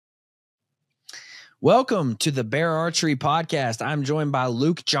Welcome to the Bear Archery Podcast. I'm joined by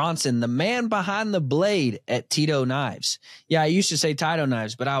Luke Johnson, the man behind the blade at Tyto Knives. Yeah, I used to say Tyto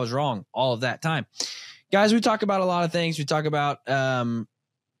Knives, but I was wrong all of that time. Guys, we talk about a lot of things. We talk about,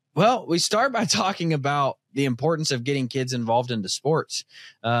 we start by talking about the importance of getting kids involved into sports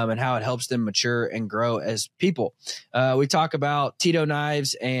and how it helps them mature and grow as people. We talk about Tyto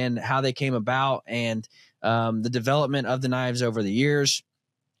Knives and how they came about and the development of the knives over the years.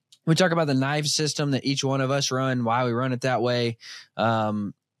 We talk about the knife system that each one of us run, why we run it that way.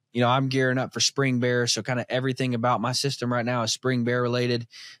 I'm gearing up for Spring Bear, so kind of everything about my system right now is Spring Bear related.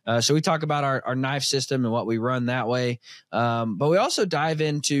 So we talk about our knife system and what we run that way. But we also dive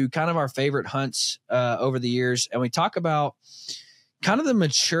into kind of our favorite hunts over the years, and we talk about kind of the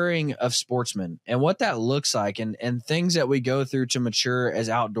maturing of sportsmen and what that looks like and things that we go through to mature as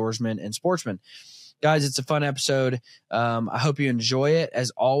outdoorsmen and sportsmen. Guys, it's a fun episode. I hope you enjoy it.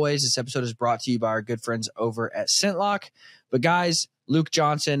 As always, this episode is brought to you by our good friends over at ScentLock. But guys, Luke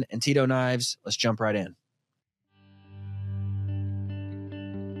Johnson and Tyto Knives, let's jump right in.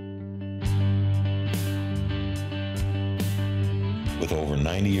 With over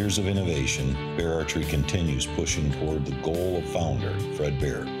 90 years of innovation, Bear Archery continues pushing toward the goal of founder Fred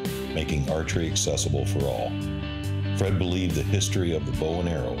Bear, making archery accessible for all. Fred believed the history of the bow and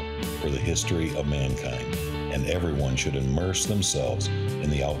arrow were the history of mankind, and everyone should immerse themselves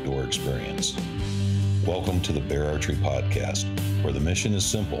in the outdoor experience. Welcome to the Bear Archery Podcast, where the mission is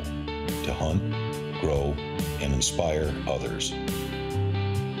simple: to hunt, grow, and inspire others.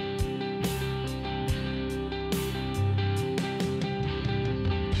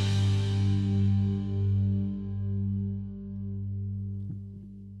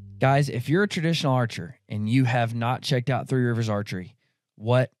 Guys, if you're a traditional archer and you have not checked out Three Rivers Archery,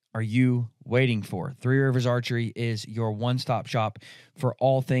 what are you waiting for? Three Rivers Archery is your one-stop shop for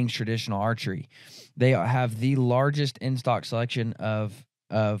all things traditional archery. They have the largest in-stock selection of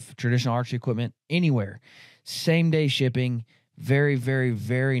traditional archery equipment anywhere. Same-day shipping, very, very,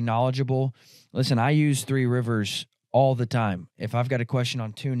 very knowledgeable. Listen, I use Three Rivers all the time. If I've got a question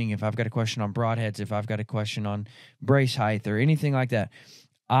on tuning, if I've got a question on broadheads, if I've got a question on brace height or anything like that,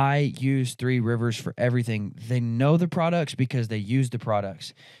 I use Three Rivers for everything. They know the products because they use the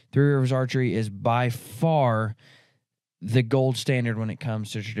products. Three Rivers Archery is by far the gold standard when it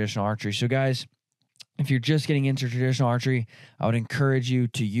comes to traditional archery. So guys, if you're just getting into traditional archery, I would encourage you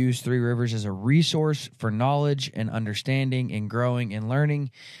to use Three Rivers as a resource for knowledge and understanding and growing and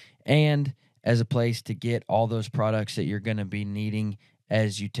learning, and as a place to get all those products that you're going to be needing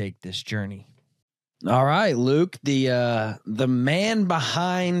as you take this journey. All right, Luke, the man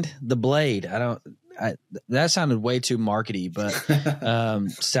behind the blade. That sounded way too markety, but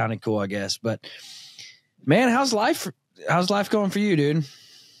sounded cool, I guess. But man, how's life going for you, dude?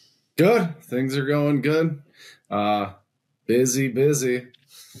 Good. Things are going good. Busy.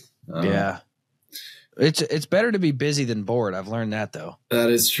 Yeah. It's better to be busy than bored. I've learned that, though.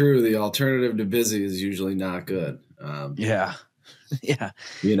 That is true. The alternative to busy is usually not good. Yeah. Yeah.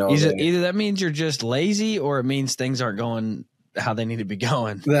 Either that means you're just lazy or it means things aren't going how they need to be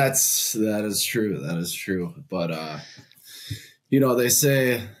going. That is true. But, they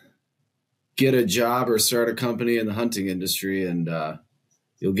say get a job or start a company in the hunting industry and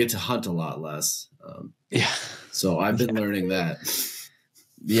you'll get to hunt a lot less. Yeah. So I've been learning that.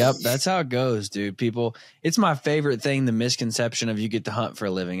 Yep, that's how it goes, dude. People, it's my favorite thing, the misconception of you get to hunt for a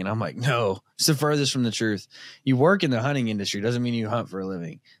living. And I'm like, no, it's the furthest from the truth. You work in the hunting industry doesn't mean you hunt for a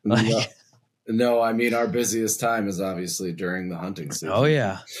living. No, I mean, our busiest time is obviously during the hunting season. Oh,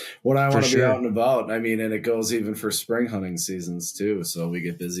 yeah. When I want to be out and about, and it goes even for spring hunting seasons too. So we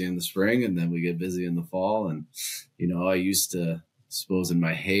get busy in the spring and then we get busy in the fall. And, I used to, suppose in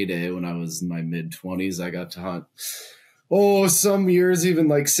my heyday when I was in my mid-20s, I got to hunt some years, even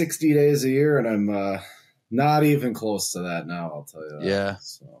like 60 days a year. And I'm not even close to that now, I'll tell you that. Yeah.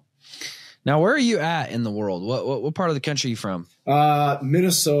 So. Now, where are you at in the world? What part of the country are you from?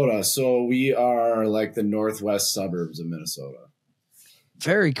 Minnesota. So we are like the northwest suburbs of Minnesota.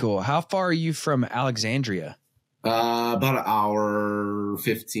 Very cool. How far are you from Alexandria? About an hour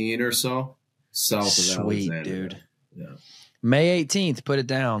 15 or so south of Alexandria. Sweet, dude. Yeah. May 18th, put it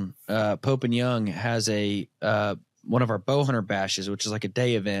down. Pope and Young has a one of our bow hunter bashes, which is like a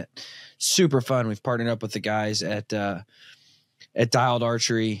day event. Super fun. We've partnered up with the guys at Dialed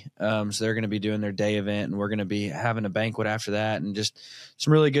Archery. So they're going to be doing their day event and we're going to be having a banquet after that and just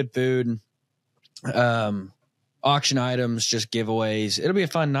some really good food, auction items, just giveaways. It'll be a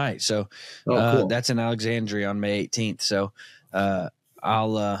fun night. So cool. That's in Alexandria on May 18th. So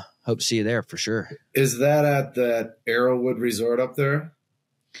I'll hope to see you there for sure. Is that at that Arrowwood Resort up there?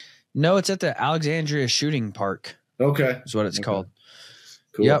 No, it's at the Alexandria Shooting Park. Okay. Is what it's called.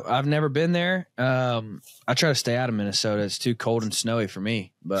 Cool. Yep, I've never been there. I try to stay out of Minnesota. It's too cold and snowy for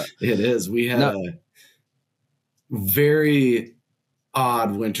me. But it is. We had a very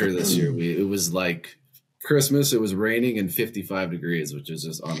odd winter this year. It was like Christmas. It was raining and 55 degrees, which is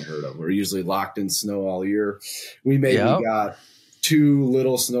just unheard of. We're usually locked in snow all year. We maybe got 2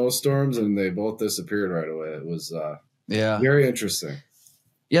 little snowstorms, and they both disappeared right away. It was very interesting.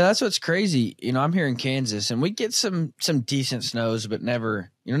 Yeah, that's what's crazy. You know, I'm here in Kansas, and we get some decent snows, but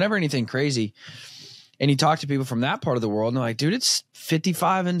never anything crazy. And you talk to people from that part of the world, and they're like, dude, it's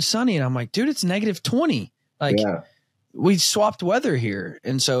 55 and sunny. And I'm like, dude, it's negative 20. Like, we swapped weather here.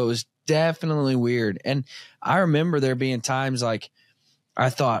 And so it was definitely weird. And I remember there being times like I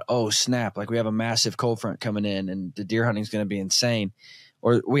thought, oh, snap, like we have a massive cold front coming in, and the deer hunting is going to be insane.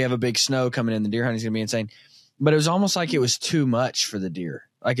 Or we have a big snow coming in, the deer hunting is going to be insane. But it was almost like it was too much for the deer.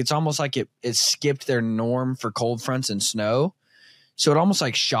 Like it's almost like it skipped their norm for cold fronts and snow. So it almost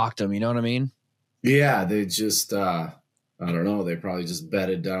like shocked them. You know what I mean? Yeah, they just, I don't know. They probably just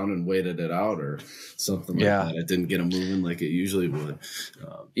bedded down and waited it out or something like that. It didn't get them moving like it usually would.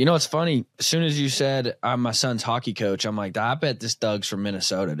 You know, it's funny. As soon as you said I'm my son's hockey coach, I'm like, I bet this Doug's from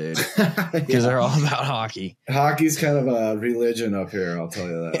Minnesota, dude. Because they're all about hockey. Hockey's kind of a religion up here, I'll tell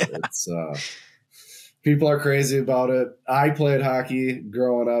you that. It's people are crazy about it. I played hockey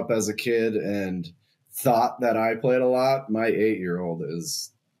growing up as a kid and thought that I played a lot. My 8-year-old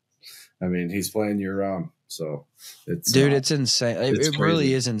he's playing year round. So it's insane. It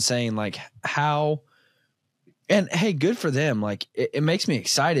really is insane. Like how, and hey, good for them. Like it makes me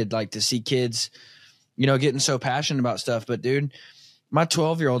excited, like to see kids, you know, getting so passionate about stuff. But dude, my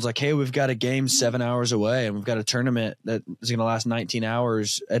 12-year-old's like, hey, we've got a game 7 hours away, and we've got a tournament that is going to last 19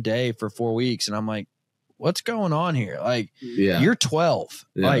 hours a day for 4 weeks. And I'm like, what's going on here? Like, you're 12.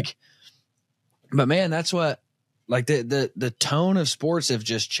 Yeah. Like, but man, that's what, like the tone of sports have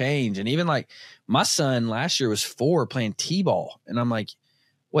just changed. And even like my son last year was 4 playing T-ball. And I'm like,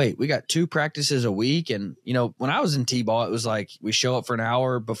 wait, we got 2 practices a week. And, you know, when I was in T-ball, it was like we show up for an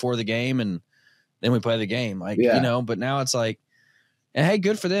hour before the game and then we play the game. Like, you know, but now it's like, and hey,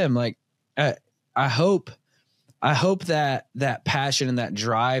 good for them. Like, I hope that passion and that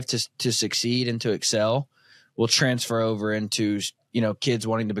drive to succeed and to excel will transfer over into, you know, kids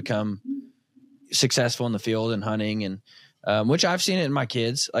wanting to become successful in the field and hunting. And which I've seen it in my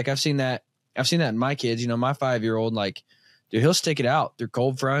kids. Like I've seen that in my kids. You know, my 5-year-old, like, dude, he'll stick it out through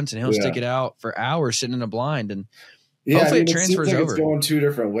cold fronts, and he'll stick it out for hours sitting in a blind. And hopefully it transfers seems like over. It's going 2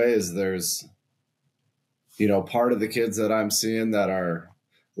 different ways. There's, you know, part of the kids that I'm seeing that are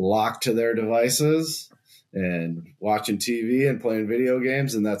locked to their devices and watching TV and playing video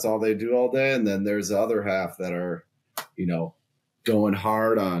games, and that's all they do all day. And then there's the other half that are, you know, going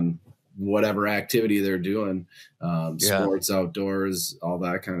hard on whatever activity they're doing, sports, outdoors, all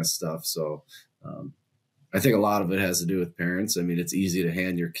that kind of stuff. So I think a lot of it has to do with parents. I mean, it's easy to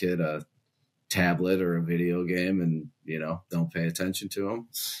hand your kid a tablet or a video game and, you know, don't pay attention to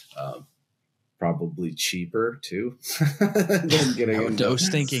them. Probably cheaper too than getting into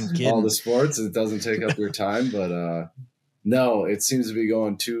all the sports. It doesn't take up your time, but no, it seems to be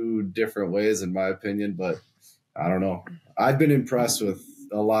going 2 different ways in my opinion. But I don't know. I've been impressed with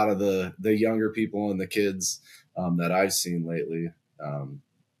a lot of the younger people and the kids that I've seen lately,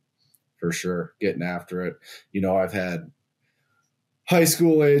 for sure, getting after it. You know, I've had high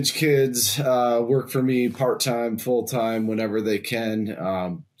school age kids work for me part-time, full-time, whenever they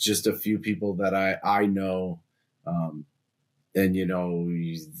can. Just a few people that I know. And, you know,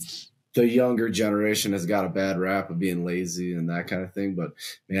 the younger generation has got a bad rap of being lazy and that kind of thing. But,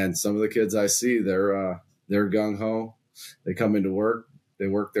 man, some of the kids I see, they're gung-ho. They come into work. They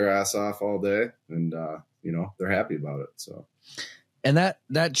work their ass off all day, and, you know, they're happy about it. So. And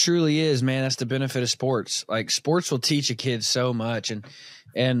that truly is, man, that's the benefit of sports. Like sports will teach a kid so much.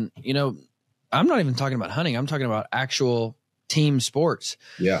 And, you know, I'm not even talking about hunting. I'm talking about actual team sports.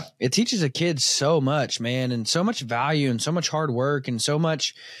 Yeah. It teaches a kid so much, man, and so much value and so much hard work and so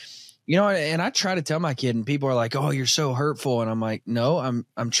much, you know, and I try to tell my kid, and people are like, oh, you're so hurtful. And I'm like, no,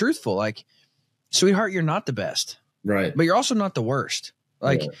 I'm truthful. Like, sweetheart, you're not the best. Right. But you're also not the worst.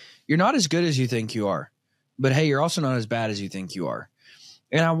 Like, you're not as good as you think you are. But hey, you're also not as bad as you think you are.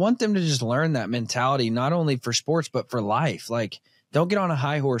 And I want them to just learn that mentality, not only for sports, but for life. Like, don't get on a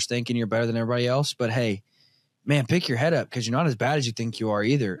high horse thinking you're better than everybody else. But hey, man, pick your head up, because you're not as bad as you think you are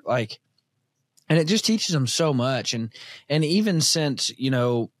either. Like, and it just teaches them so much. And even since, you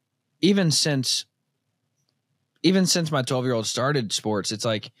know, even since my 12-year-old started sports, it's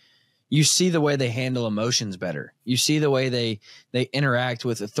like, you see the way they handle emotions better. You see the way they interact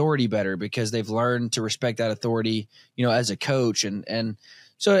with authority better because they've learned to respect that authority, as a coach. And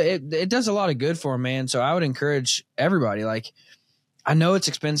so it does a lot of good for them, man. So I would encourage everybody. Like, I know it's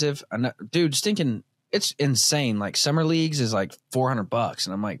expensive. I know, dude, stinking, it's insane. Like summer leagues is like $400.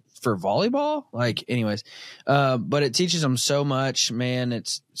 And I'm like, for volleyball? Like, anyways, but it teaches them so much, man.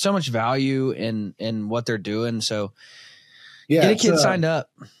 It's so much value in what they're doing. So yeah, get a kid signed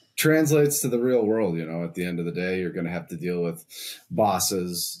up. Translates to the real world. At the end of the day, you're going to have to deal with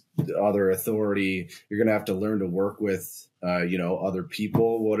bosses, other authority. You're going to have to learn to work with, other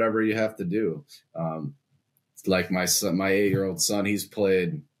people, whatever you have to do. Like my 8-year-old son, he's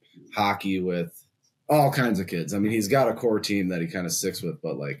played hockey with all kinds of kids. I mean, he's got a core team that he kind of sticks with,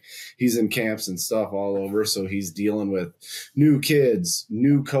 but like he's in camps and stuff all over. So he's dealing with new kids,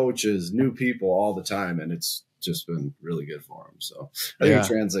 new coaches, new people all the time. And it's just been really good for him. So I think it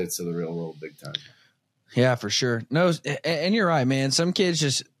translates to the real world big time. Yeah, for sure. No, and you're right, man. Some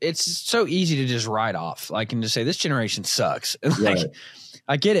kids it's so easy to just write off, like, and just say this generation sucks. And like, right.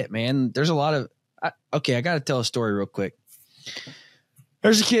 I get it, man. There's a lot of, I got to tell a story real quick.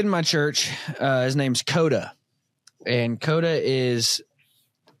 There's a kid in my church. His name's Coda, and Coda's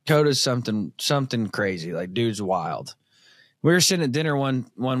something crazy. Like, dude's wild. We were sitting at dinner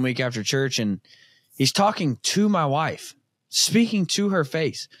one week after church, and he's talking to my wife, speaking to her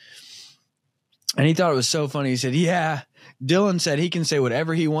face. And he thought it was so funny. He said, yeah, Dylan said he can say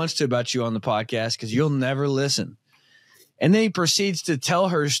whatever he wants to about you on the podcast because you'll never listen. And then he proceeds to tell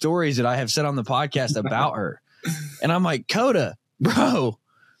her stories that I have said on the podcast about her. And I'm like, Coda, bro,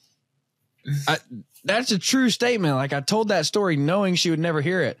 that's a true statement. Like, I told that story knowing she would never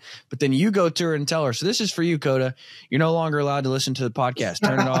hear it. But then you go to her and tell her, so this is for you, Coda. You're no longer allowed to listen to the podcast.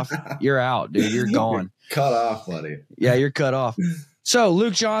 Turn it off. You're out, dude. You're gone. Cut off, buddy. Yeah, you're cut off. So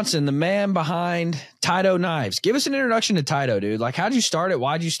Luke Johnson, the man behind Tyto Knives. Give us an introduction to Tyto, dude. Like, how'd you start it?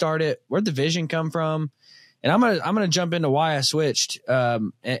 Why'd you start it? Where'd the vision come from? And I'm gonna jump into why I switched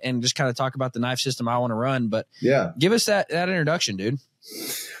and just kind of talk about the knife system I want to run. But yeah, give us that introduction, dude.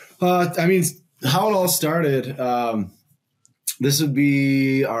 I mean, how it all started. This would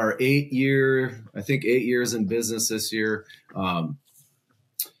be our 8 years in business this year.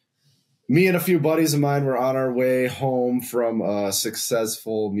 Me and a few buddies of mine were on our way home from a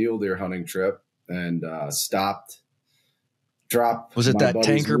successful mule deer hunting trip and dropped. Was it that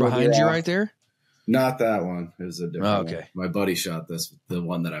tanker behind you right there? Not that one. It was a different one. My buddy shot this, the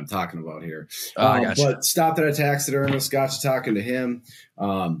one that I'm talking about here. I gotcha. But stopped at a taxidermist, got to talking to him.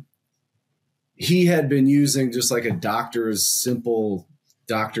 He had been using just like a simple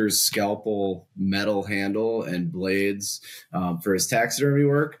doctor's scalpel metal handle and blades for his taxidermy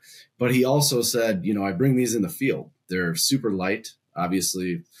work. But he also said, I bring these in the field. They're super light,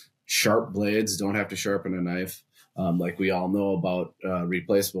 obviously sharp blades, don't have to sharpen a knife. Like we all know about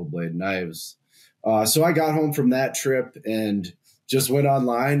replaceable blade knives. So I got home from that trip and just went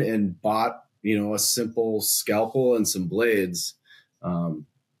online and bought, a simple scalpel and some blades,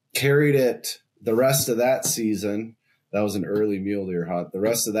 carried it the rest of that season. That was an early mule deer hunt. The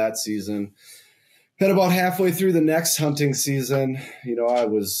rest of that season, and about halfway through the next hunting season, I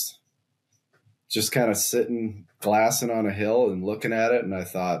was just kind of sitting, glassing on a hill and looking at it. And I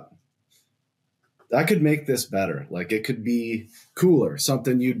thought, I could make this better. Like, it could be cooler,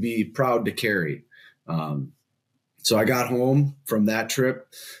 something you'd be proud to carry. So I got home from that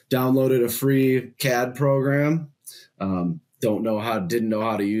trip, downloaded a free CAD program. Didn't know how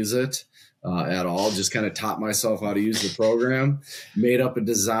to use it at all. Just kind of taught myself how to use the program, made up a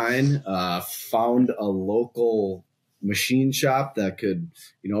design, found a local machine shop that could,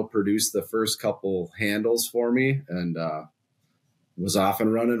 produce the first couple handles for me, and was off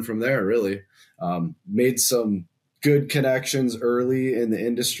and running from there, really. Made some good connections early in the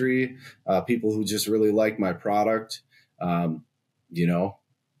industry, people who just really like my product,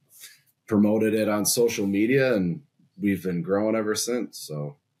 promoted it on social media, and we've been growing ever since.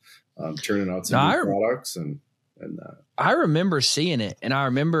 So turning out some new products and I remember seeing it, and I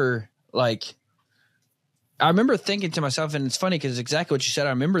remember thinking to myself, and it's funny because it's exactly what you said.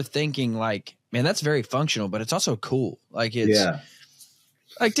 I remember thinking like, man, that's very functional, but it's also cool. Like,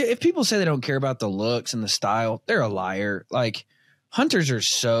 like, if people say they don't care about the looks and the style, they're a liar. Like, hunters are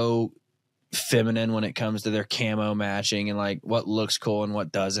so feminine when it comes to their camo matching and like what looks cool and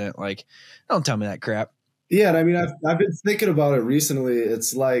what doesn't. Like, don't tell me that crap. Yeah. And I mean, I've been thinking about it recently.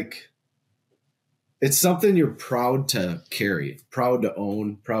 It's like, it's something you're proud to carry, proud to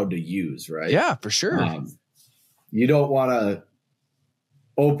own, proud to use, right? Yeah, for sure. You don't want to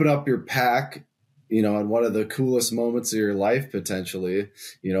open up your pack, in one of the coolest moments of your life potentially,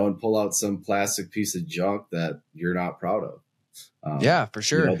 and pull out some plastic piece of junk that you're not proud of. Yeah, for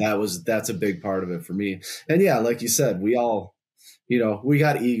sure. That's a big part of it for me. And yeah, like you said, we all, we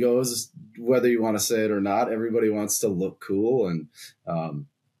got egos, whether you want to say it or not. Everybody wants to look cool and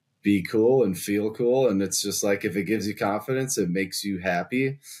be cool and feel cool. And it's just like, if it gives you confidence, it makes you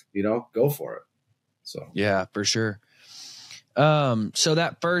happy, go for it. So, yeah, for sure. So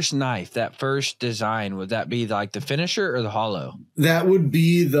that first knife, that first design, would that be like the finisher or the hollow? That would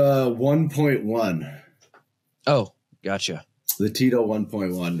be the 1.1. Oh, gotcha. The Tyto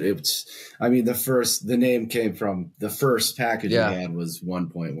 1.1. The name came from the first package we had was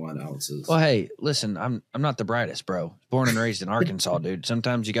 1.1 ounces. Well, hey, listen, I'm not the brightest, bro. Born and raised in Arkansas, dude.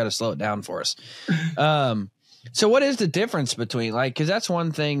 Sometimes you got to slow it down for us. So what is the difference between, like, because that's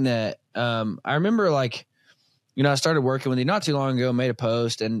one thing that I remember, like, I started working with you not too long ago, made a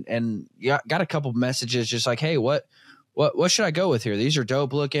post and got a couple messages just like, hey, what should I go with here? These are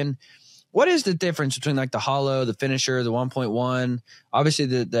dope looking. What is the difference between like the hollow, the finisher, the 1.1? Obviously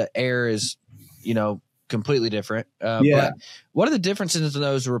the air is, completely different. But what are the differences in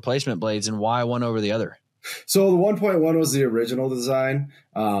those replacement blades and why one over the other? So the 1.1 was the original design.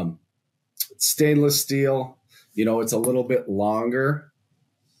 Stainless steel, it's a little bit longer.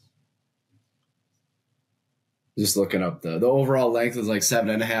 Just looking up the overall length is like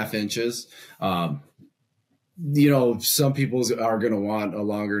 7.5 inches. Some people are going to want a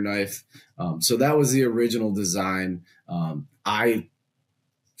longer knife. So that was the original design. I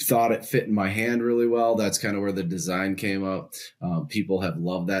thought it fit in my hand really well. That's kind of where the design came up. People have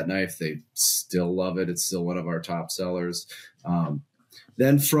loved that knife. They still love it. It's still one of our top sellers.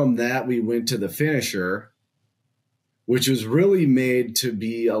 Then from that, we went to the finisher, which was really made to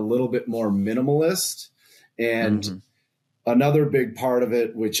be a little bit more minimalist. And another big part of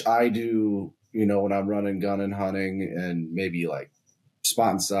it, which I do, when I'm running gun and hunting and maybe like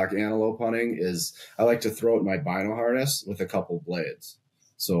spot and stock antelope hunting, is I like to throw it in my bino harness with a couple blades.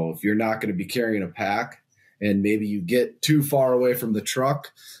 So if you're not going to be carrying a pack and maybe you get too far away from the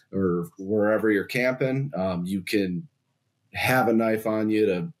truck or wherever you're camping, you can have a knife on you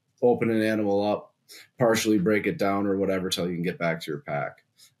to open an animal up, partially break it down or whatever till you can get back to your pack.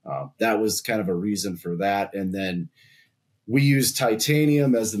 That was kind of a reason for that. And then we use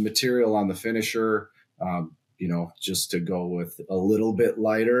titanium as the material on the finisher, just to go with a little bit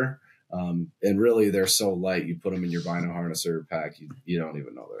lighter. And really, they're so light, you put them in your bino harness or your pack, you don't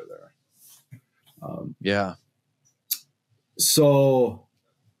even know they're there. So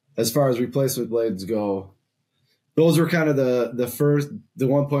as far as replacement blades go, those were kind of the first. The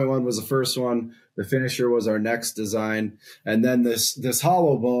 1.1 was the first one. The finisher was our next design. And then this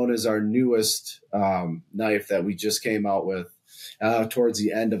hollow bone is our newest knife that we just came out with towards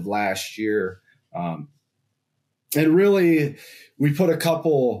the end of last year. And really, we put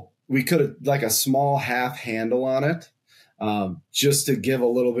like a small half handle on it just to give a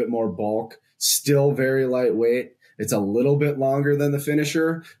little bit more bulk. Still very lightweight. It's a little bit longer than the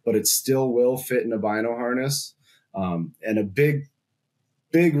finisher, but it still will fit in a bino harness. And a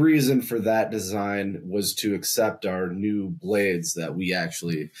big reason for that design was to accept our new blades that we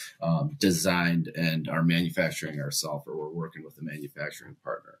actually designed and are manufacturing ourselves, or we're working with a manufacturing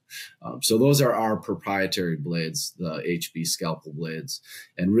partner. So those are our proprietary blades, the HB scalpel blades.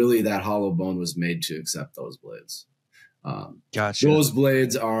 And really that hollow bone was made to accept those blades. Gotcha. Those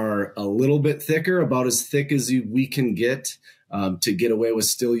blades are a little bit thicker, about as thick as we can get to get away with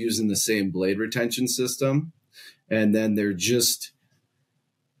still using the same blade retention system. And then they're just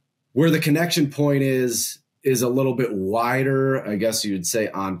where the connection point is a little bit wider, I guess you would say,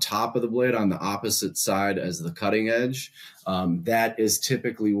 on top of the blade, on the opposite side as the cutting edge. That is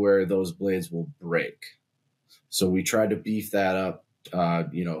typically where those blades will break. So we try to beef that up,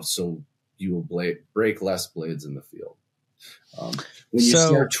 so you will break less blades in the field. When you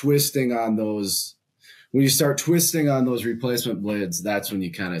start twisting on those replacement blades, that's when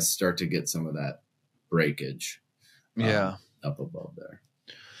you kind of start to get some of that breakage. Up above there.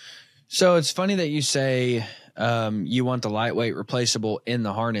 So it's funny that you say you want the lightweight replaceable in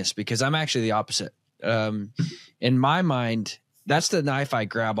the harness, because I'm actually the opposite. In my mind, that's the knife I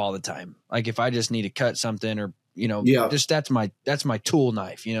grab all the time. Like if I just need to cut something or, just that's my tool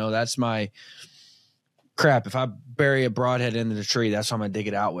knife. That's my crap. If I bury a broadhead into the tree, that's what I'm going to dig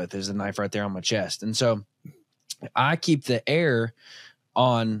it out with, is the knife right there on my chest. And so I keep the air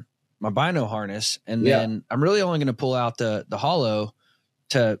on my bino harness, and then I'm really only going to pull out the hollow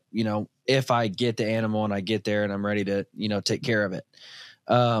to, if I get the animal and I get there and I'm ready to, take care of it.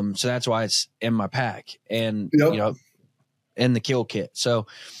 So that's why it's in my pack and, in the kill kit. So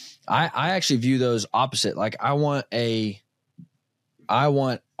I actually view those opposite. Like I want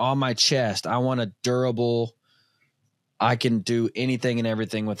on my chest, I want a durable, I can do anything and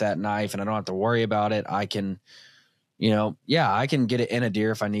everything with that knife and I don't have to worry about it. I can, I can get it in a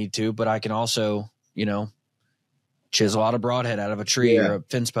deer if I need to, but I can also, chisel out a broadhead out of a tree or a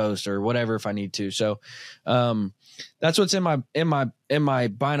fence post or whatever if I need to. So that's what's in my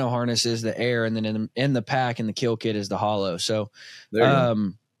bino harness is the air, and then in the pack and the kill kit is the hollow. So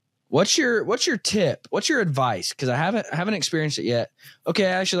what's your tip? What's your advice? Because I haven't experienced it yet. Okay,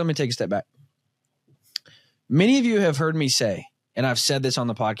 actually, let me take a step back. Many of you have heard me say, and I've said this on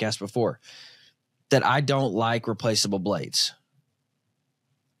the podcast before, that I don't like replaceable blades.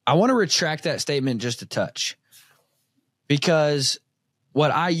 I want to retract that statement just a touch, because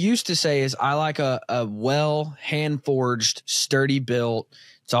what I used to say is I like a well hand-forged, sturdy built.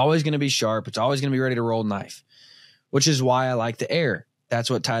 It's always going to be sharp. It's always going to be ready to roll knife, which is why I like the air. That's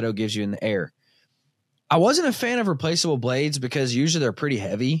what Tyto gives you in the air. I wasn't a fan of replaceable blades because usually they're pretty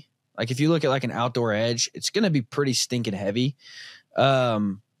heavy. Like if you look at like an outdoor edge, it's going to be pretty stinking heavy.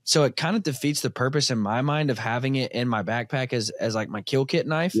 So it kind of defeats the purpose in my mind of having it in my backpack as like my kill kit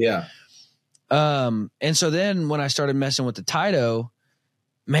knife. Yeah. And so then when I started messing with the Tyto,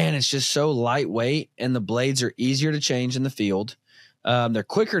 man, it's just so lightweight and the blades are easier to change in the field. They're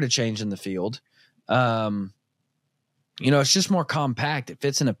quicker to change in the field. It's just more compact. It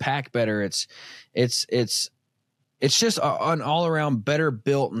fits in a pack better. It's just an all around better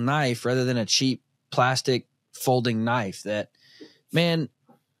built knife rather than a cheap plastic folding knife that, man,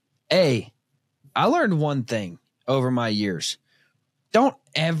 I learned one thing over my years. Don't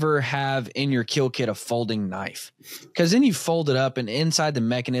ever have in your kill kit a folding knife, because then you fold it up and inside the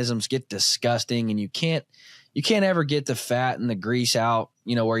mechanisms get disgusting and you can't ever get the fat and the grease out,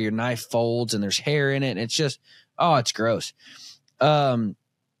 where your knife folds and there's hair in it. And it's just, it's gross. Don't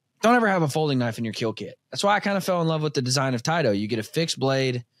ever have a folding knife in your kill kit. That's why I kind of fell in love with the design of Tyto. You get a fixed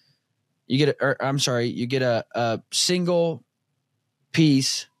blade. You get a single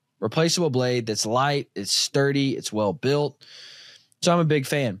piece replaceable blade that's light, it's sturdy, it's well built. So I'm a big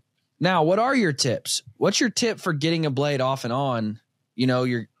fan. Now, what are your tips? What's your tip for getting a blade off and on?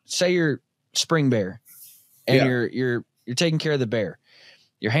 You're spring bear and you're taking care of the bear.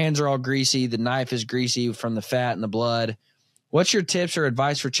 Your hands are all greasy. The knife is greasy from the fat and the blood. What's your tips or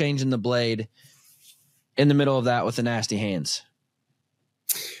advice for changing the blade in the middle of that with the nasty hands?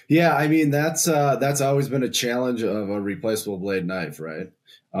 Yeah, I mean, that's always been a challenge of a replaceable blade knife, right?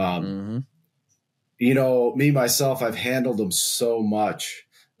 Me, myself, I've handled them so much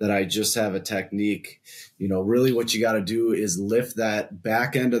that I just have a technique. Really what you got to do is lift that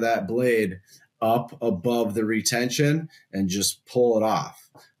back end of that blade up above the retention and just pull it off.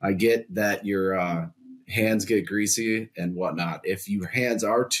 I get that your hands get greasy and whatnot. If your hands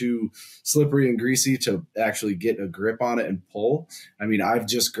are too slippery and greasy to actually get a grip on it and pull, I mean, I've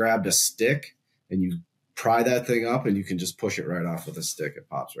just grabbed a stick and you pry that thing up and you can just push it right off with a stick. It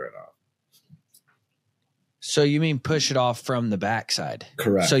pops right off. So you mean push it off from the backside?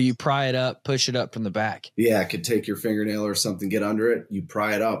 Correct. So you pry it up, push it up from the back. Yeah, it could take your fingernail or something, get under it, you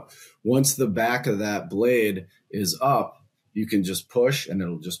pry it up. Once the back of that blade is up, you can just push and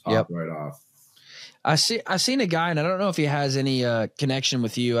it'll just pop right off. I seen a guy, and I don't know if he has any connection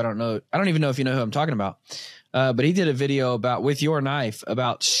with you. I don't even know if you know who I'm talking about. But he did a video with your knife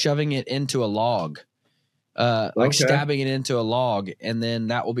about shoving it into a log, like stabbing it into a log, and then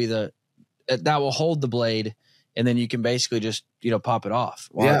that will hold the blade, and then you can basically just pop it off.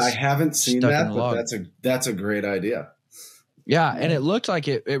 I haven't seen that, but that's a great idea. Yeah, and it looked like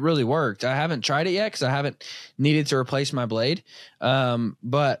it really worked. I haven't tried it yet because I haven't needed to replace my blade,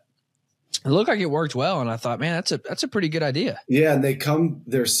 but it looked like it worked well, and I thought, man, that's a pretty good idea. Yeah, and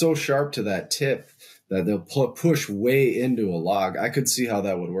they're so sharp to that tip that they'll push way into a log. I could see how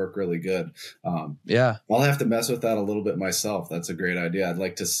that would work really good. Yeah. I'll have to mess with that a little bit myself. That's a great idea. I'd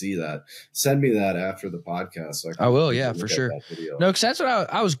like to see that. Send me that after the podcast. So I will, yeah, for sure. No, because that's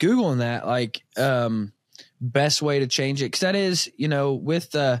what I was Googling that, like, best way to change it. Because that is,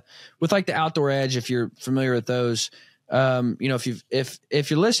 with like the Outdoor Edge, if you're familiar with those, if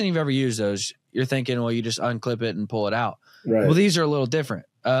you're listening, you've ever used those, you're thinking, well, you just unclip it and pull it out. Right. Well, these are a little different.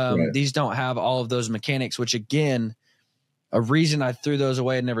 These don't have all of those mechanics, which again, a reason I threw those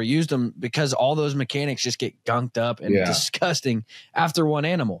away and never used them, because all those mechanics just get gunked up and disgusting after one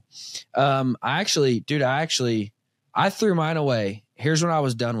animal. I threw mine away. Here's when I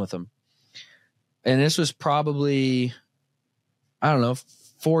was done with them. And this was probably,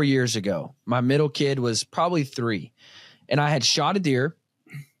 4 years ago. My middle kid was probably 3, and I had shot a deer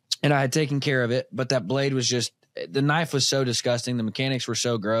and I had taken care of it, but that blade was the knife was so disgusting. The mechanics were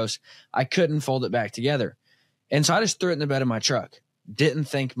so gross. I couldn't fold it back together. And so I just threw it in the bed of my truck. Didn't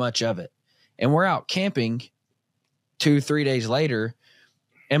think much of it. And we're out camping 2-3 days later,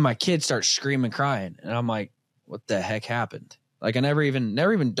 and my kid starts screaming, crying. And I'm like, what the heck happened? Like, I never even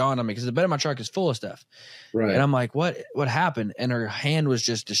dawned on me, because the bed of my truck is full of stuff. Right. And I'm like, what happened? And her hand was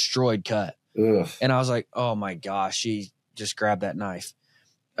just destroyed, cut. Ugh. And I was like, oh my gosh, she just grabbed that knife.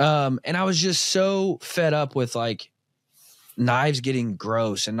 And I was just so fed up with like knives getting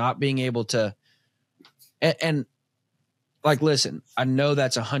gross and not being able to, and like, listen, I know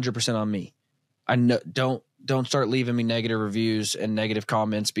that's 100% on me. I know, don't start leaving me negative reviews and negative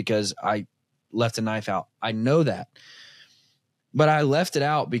comments because I left the knife out. I know that, but I left it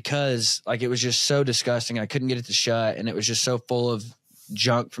out because like, it was just so disgusting. I couldn't get it to shut, and it was just so full of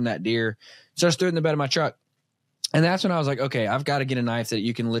junk from that deer. So I just threw it in the bed of my truck. And that's when I was like, okay, I've got to get a knife that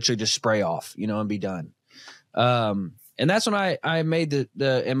you can literally just spray off, and be done. And that's when I made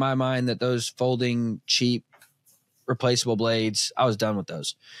the in my mind that those folding, cheap, replaceable blades, I was done with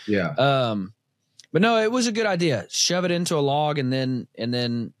those. Yeah. But no, it was a good idea. Shove it into a log and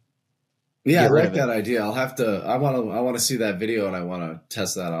then. Yeah, I like that idea. I want to see that video, and I want to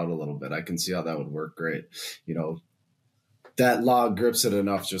test that out a little bit. I can see how that would work great. That log grips it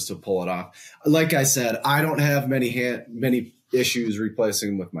enough just to pull it off. Like I said, I don't have many issues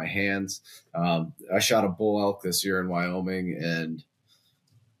replacing with my hands. I shot a bull elk this year in Wyoming, and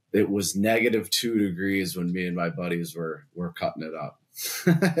it was -2 degrees when me and my buddies were cutting it up.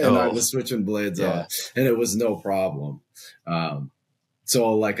 And I was switching blades up, and it was no problem.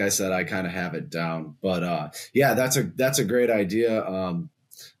 So like I said, I kind of have it down, but yeah, that's a great idea.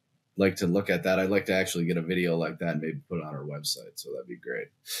 Like to look at that. I'd like to actually get a video like that and maybe put it on our website. So that'd be great.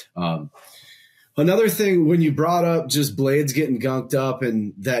 Another thing, when you brought up just blades getting gunked up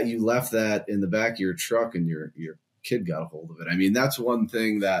and that you left that in the back of your truck and your kid got a hold of it. I mean, that's one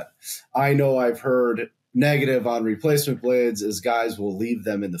thing that I know I've heard negative on replacement blades is guys will leave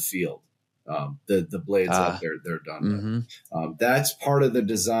them in the field. The blades that they're done with. That's part of the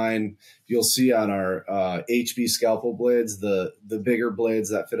design. You'll see on our HB scalpel blades, the bigger blades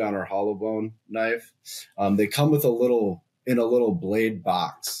that fit on our hollow bone knife. They come with a little blade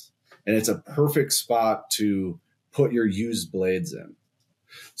box, and it's a perfect spot to put your used blades in.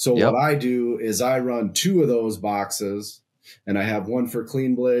 So what I do is I run 2 of those boxes, and I have one for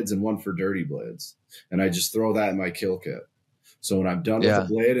clean blades and one for dirty blades, and I just throw that in my kill kit. So when I'm done with the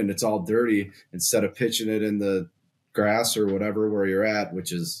blade and it's all dirty, instead of pitching it in the grass or whatever where you're at,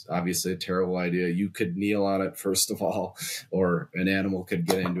 which is obviously a terrible idea, you could kneel on it first of all, or an animal could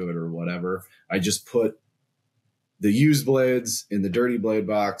get into it or whatever. I just put the used blades in the dirty blade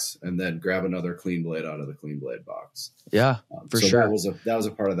box and then grab another clean blade out of the clean blade box. Yeah, for sure. That was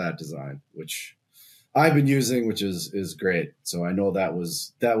a part of that design, which I've been using, which is great. So I know that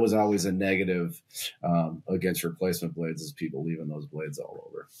was always a negative against replacement blades, is people leaving those blades all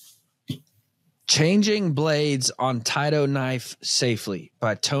over. Changing Blades on Tyto Knife Safely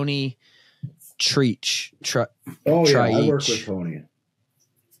by Tony Treach. I work with Tony.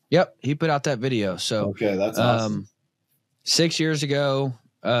 Yep, he put out that video. So okay, that's awesome. 6 years ago.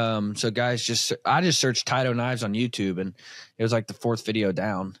 So guys, I just searched Tyto Knives on YouTube, and it was like the 4th video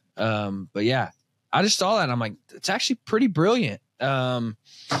down. But yeah. I just saw that and I'm like, it's actually pretty brilliant. I'll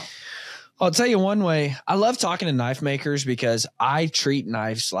tell you one way. I love talking to knife makers because I treat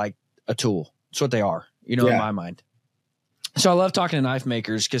knives like a tool. It's what they are, in my mind. So I love talking to knife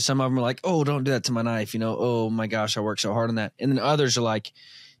makers because some of them are like, oh, don't do that to my knife. Oh my gosh, I worked so hard on that. And then others are like,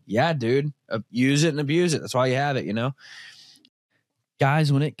 yeah, dude, use it and abuse it. That's why you have it,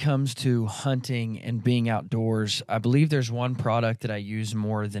 Guys, when it comes to hunting and being outdoors, I believe there's one product that I use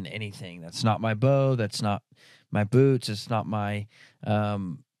more than anything. That's not my bow. That's not my boots. It's not my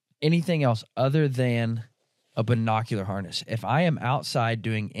anything else other than a binocular harness. If I am outside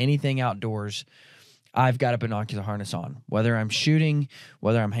doing anything outdoors, I've got a binocular harness on. Whether I'm shooting,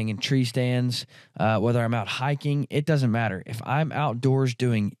 whether I'm hanging tree stands, whether I'm out hiking, it doesn't matter. If I'm outdoors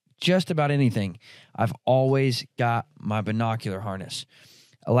doing just about anything, I've always got my binocular harness.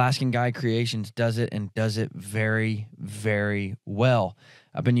 Alaskan Guide Creations does it and does it very, very well.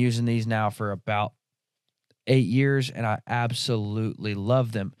 I've been using these now for about 8 years, and I absolutely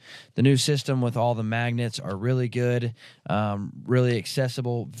love them. The new system with all the magnets are really good, really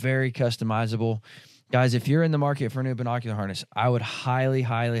accessible, very customizable. Guys, if you're in the market for a new binocular harness, I would highly,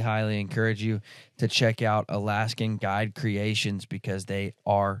 highly, highly encourage you to check out Alaskan Guide Creations because they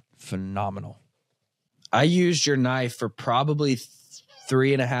are phenomenal. I used your knife for probably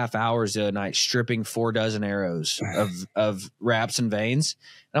 3.5 hours the other night stripping 4 dozen arrows of wraps and veins.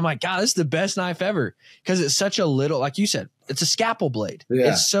 And I'm like, God, this is the best knife ever. Because it's such a little, like you said, it's a scalpel blade.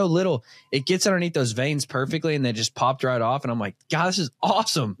 Yeah. It's so little. It gets underneath those veins perfectly and they just popped right off. And I'm like, God, this is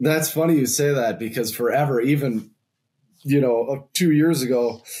awesome. That's funny you say that, because forever, even, 2 years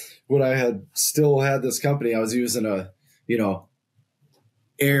ago, when I had still had this company, I was using a,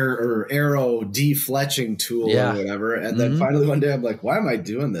 arrow defletching tool or whatever. And then finally one day I'm like, why am I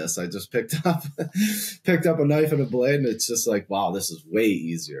doing this? I just picked up a knife and a blade, and it's just like, wow, this is way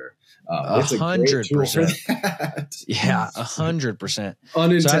easier. It's a great tool for that. Yeah, 100%.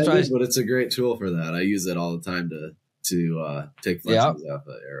 Unintended, but it's a great tool for that. I use it all the time to take fletchings off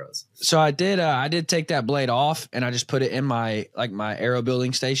of arrows. So I did take that blade off, and I just put it in my arrow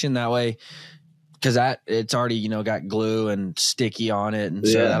building station that way. Because it's already, got glue and sticky on it. And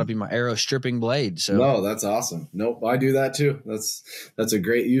so that'll be my arrow stripping blade. So no, that's awesome. Nope. I do that too. That's a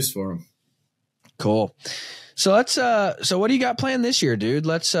great use for them. Cool. So so what do you got planned this year, dude?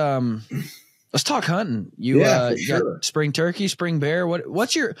 Let's talk hunting. You got spring turkey, spring bear.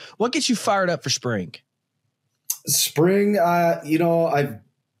 What gets you fired up for spring? Spring, I've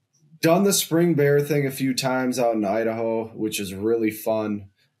done the spring bear thing a few times out in Idaho, which is really fun.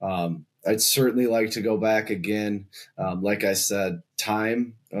 I'd certainly like to go back again. Like I said,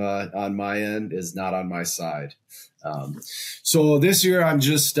 time on my end is not on my side. So this year I'm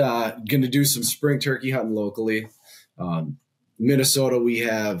just going to do some spring turkey hunting locally. Minnesota, we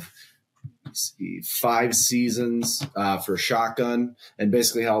have 5 seasons for shotgun. And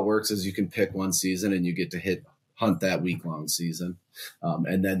basically how it works is you can pick one season and you get to hunt that week-long season.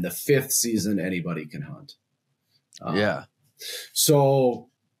 And then the 5th season, anybody can hunt. So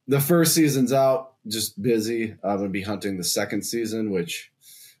the first season's out, just busy. I'm going to be hunting the 2nd season, which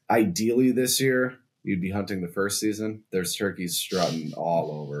ideally this year you'd be hunting the 1st season. There's turkeys strutting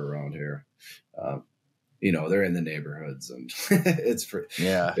all over around here. They're in the neighborhoods, and it's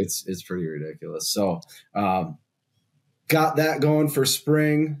pretty ridiculous. So got that going for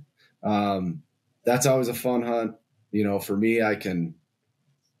spring. That's always a fun hunt. For me, I can,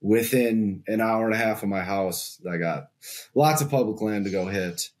 within an hour and a half of my house, I got lots of public land to go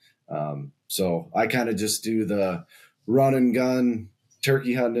hit. So I kind of just do the run and gun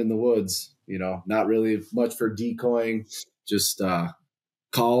turkey hunting in the woods, not really much for decoying, just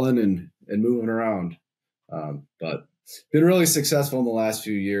calling and moving around. But been really successful in the last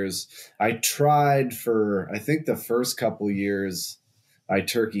few years. I tried for, I think the first couple of years I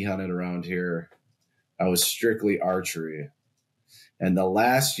turkey hunted around here, I was strictly archery. And the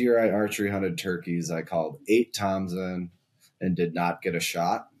last year I archery hunted turkeys, I called 8 toms in and did not get a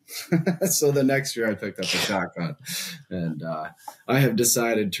shot. So the next year I picked up a shotgun, and I have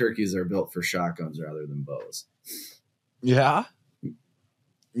decided turkeys are built for shotguns rather than bows. Yeah.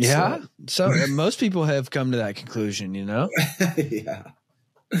 So most people have come to that conclusion, Yeah.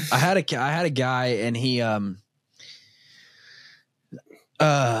 I had a guy, and he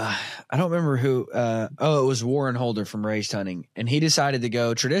I don't remember who. It was Warren Holder from Raised Hunting, and he decided to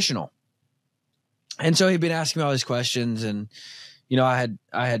go traditional. And so he'd been asking me all these questions, and I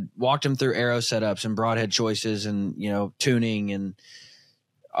had walked him through arrow setups and broadhead choices, and tuning and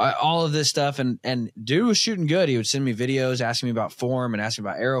all of this stuff. And dude was shooting good. He would send me videos, asking me about form and asking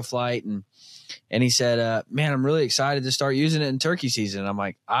about arrow flight, and he said, "Man, I'm really excited to start using it in turkey season." And I'm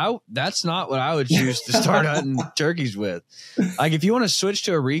like, that's not what I would choose to start hunting turkeys with. Like, if you want to switch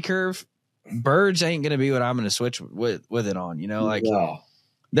to a recurve, birds ain't going to be what I'm going to switch with it on. No.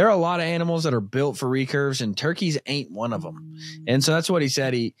 There are a lot of animals that are built for recurves, and turkeys ain't one of them. And so that's what he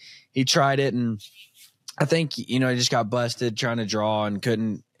said. He tried it, and I think, he just got busted trying to draw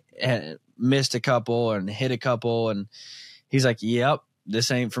and missed a couple and hit a couple. And he's like, "Yep,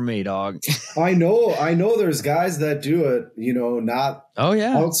 this ain't for me, dog." I know there's guys that do it, not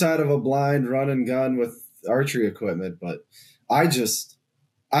outside of a blind run and gun with archery equipment, but I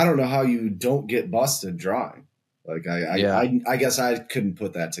don't know how you don't get busted drawing. Like I guess I couldn't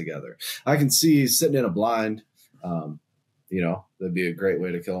put that together. I can see sitting in a blind, that'd be a great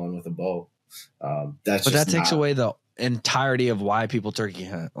way to kill one with a bow. That takes away the entirety of why people turkey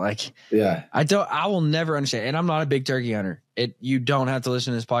hunt. Like, I will never understand. And I'm not a big turkey hunter. You don't have to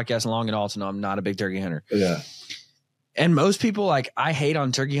listen to this podcast long at all to know I'm not a big turkey hunter. Yeah. And most people, I hate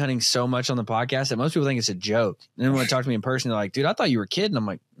on turkey hunting so much on the podcast that most people think it's a joke. And then when they talk to me in person, they're like, "Dude, I thought you were kidding." I'm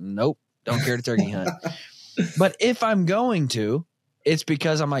like, "Nope, don't care to turkey hunt." But if I'm going to, it's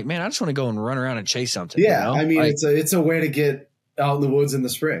because I'm like, man, I just want to go and run around and chase something. Yeah. I mean, it's a way to get out in the woods in the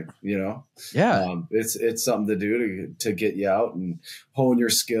spring, Yeah. It's something to do to get you out and hone your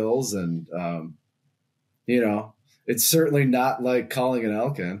skills. And, it's certainly not like calling an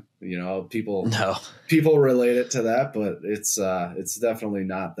elk in. You know, people relate it to that, but it's definitely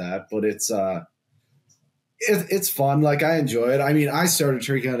not that. But it's fun. Like, I enjoy it. I mean, I started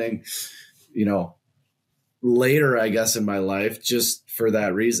tree hunting, you know, later, I guess, in my life, just for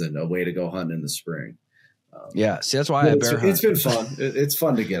that reason, a way to go hunting in the spring. See, that's why it's been fun. It's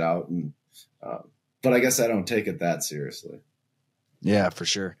fun to get out, and but I guess I don't take it that seriously. Yeah, for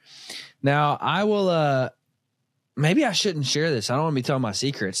sure. Now, I will. Maybe I shouldn't share this. I don't want to be telling my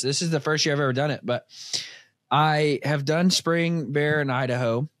secrets. This is the first year I've ever done it, but I have done spring bear in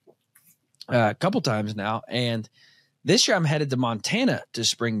Idaho a couple times now, and this year I'm headed to Montana to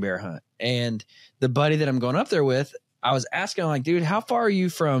spring bear hunt. And the buddy that I'm going up there with, I was asking him, like, dude, how far are you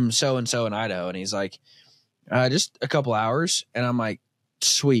from so-and-so in Idaho? And he's like, just a couple hours. And I'm like,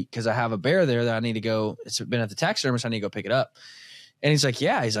 sweet, because I have a bear there that I need to go. It's been at the taxidermist. I need to go pick it up. And he's like,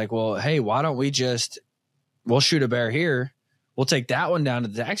 yeah. He's like, well, hey, why don't we'll shoot a bear here. We'll take that one down to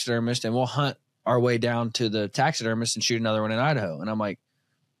the taxidermist, and we'll hunt our way down to the taxidermist and shoot another one in Idaho. And I'm like,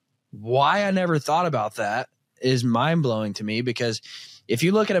 why I never thought about that is mind blowing to me, because if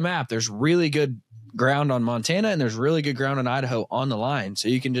you look at a map, there's really good ground on Montana and there's really good ground in Idaho on the line. So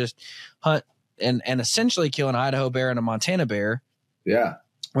you can just hunt and essentially kill an Idaho bear and a Montana bear. Yeah.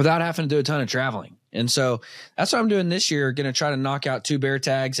 Without having to do a ton of traveling. And so that's what I'm doing this year. Going to try to knock out 2 bear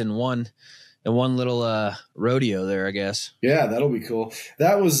tags and one little rodeo there, I guess. Yeah, that'll be cool.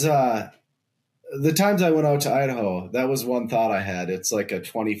 That was the times I went out to Idaho. That was one thought I had. It's like a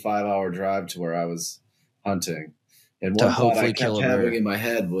 25-hour drive to where I was hunting. And one thought I kept having in my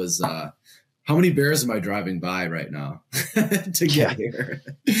head was, how many bears am I driving by right now to get here?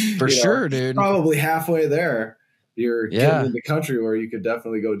 For sure, dude. Probably halfway there. You're getting in the country where you could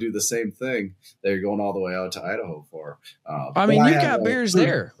definitely go do the same thing that you're going all the way out to Idaho for. I mean, you've got bears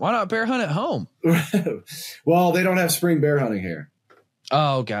there. Why not bear hunt at home? Well, they don't have spring bear hunting here.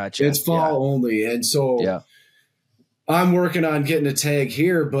 Oh, gotcha. It's fall only. And so I'm working on getting a tag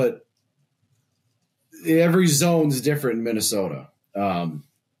here, but every zone's different in Minnesota.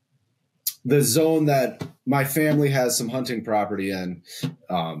 The zone that my family has some hunting property in,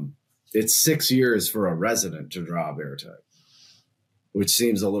 it's 6 years for a resident to draw a bear tag, which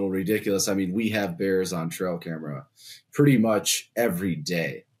seems a little ridiculous. I mean, we have bears on trail camera pretty much every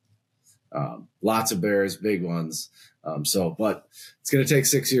day. Lots of bears, big ones. But it's going to take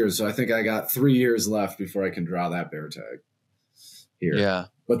 6 years. So I think I got 3 years left before I can draw that bear tag here. Yeah.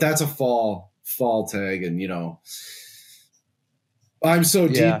 But that's a fall tag. And, you know, I'm so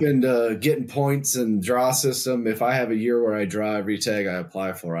deep into getting points and draw system. If I have a year where I draw every tag I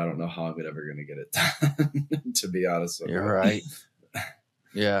apply for, I don't know how I'm ever going to get it done, to be honest with you. You're right.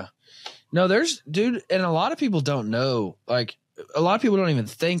 Yeah. No, dude, and a lot of people don't know, like, a lot of people don't even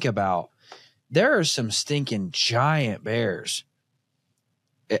think about, there are some stinking giant bears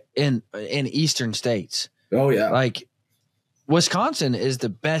in eastern states. Oh, yeah. Like, Wisconsin is the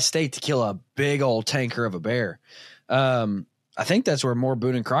best state to kill a big old tanker of a bear. I think that's where more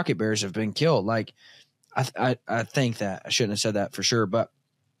Boone and Crockett bears have been killed. Like, I think that I shouldn't have said that for sure, but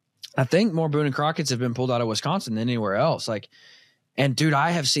I think more Boone and Crockett's have been pulled out of Wisconsin than anywhere else. Like, and dude,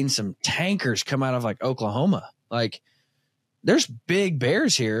 I have seen some tankers come out of like Oklahoma. Like, there's big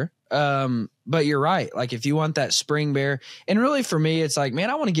bears here. But you're right. Like, if you want that spring bear, and really for me, it's like, man,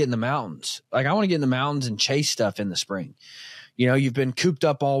 I want to get in the mountains. Like, I want to get in the mountains and chase stuff in the spring. You know, you've been cooped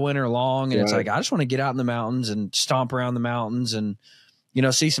up all winter long, and it's like, I just want to get out in the mountains and stomp around the mountains and, you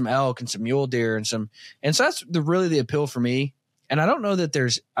know, see some elk and some mule deer and so that's really the appeal for me. And I don't think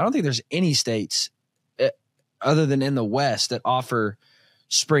there's any states other than in the West that offer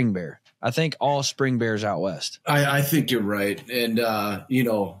spring bear. I think all spring bears out West. I think you're right. And, you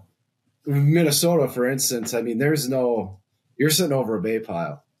know, Minnesota, for instance, I mean, you're sitting over a bay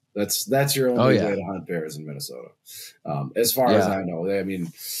pile. That's your only way to hunt bears in Minnesota. As far as I know, I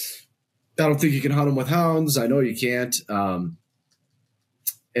mean, I don't think you can hunt them with hounds. I know you can't.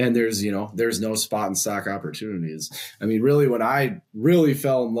 And there's no spot and stock opportunities. I mean, really, when I really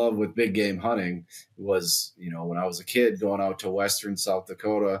fell in love with big game hunting was, you know, when I was a kid going out to Western South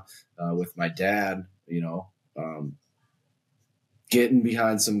Dakota with my dad, you know, getting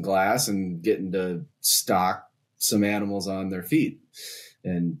behind some glass and getting to stalk some animals on their feet.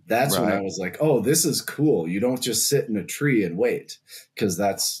 And that's when I was like, oh, this is cool. You don't just sit in a tree and wait, because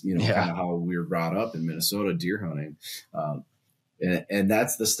that's, you know, kind of how we were brought up in Minnesota, deer hunting. And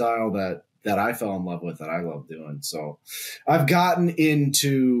that's the style that I fell in love with, that I love doing. So I've gotten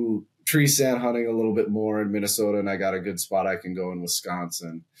into tree stand hunting a little bit more in Minnesota, and I got a good spot I can go in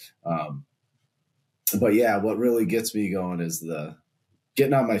Wisconsin. But yeah, what really gets me going is the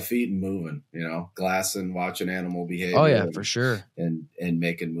getting on my feet and moving, glassing, watching animal behavior. Oh yeah, for sure. And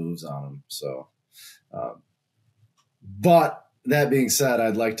making moves on them. So, but that being said,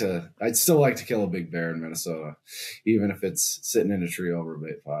 I'd still like to kill a big bear in Minnesota, even if it's sitting in a tree over a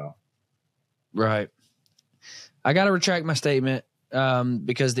bait pile. Right. I got to retract my statement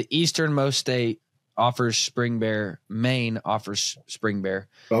because the easternmost state offers spring bear. Maine offers spring bear.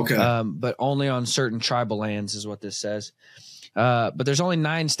 Okay. But only on certain tribal lands is what this says. But there's only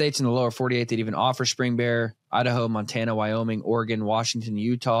 9 states in the lower 48 that even offer spring bear: Idaho, Montana, Wyoming, Oregon, Washington,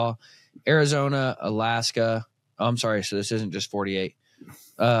 Utah, Arizona, Alaska. Oh, I'm sorry. So this isn't just 48.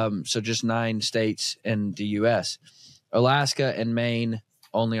 So just 9 states in the U.S. Alaska and Maine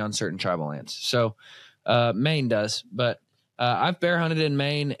only on certain tribal lands. So Maine does. But I've bear hunted in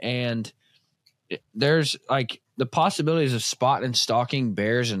Maine, and there's like the possibilities of spotting and stalking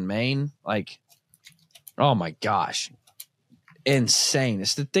bears in Maine. Like, oh my gosh. Insane.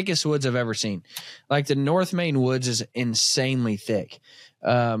 It's the thickest woods I've ever seen. Like the North Maine woods is insanely thick.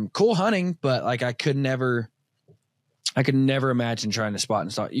 Cool hunting, but like I could never imagine trying to spot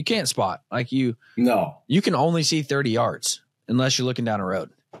and stalk. You can't spot. Like you can only see 30 yards unless you're looking down a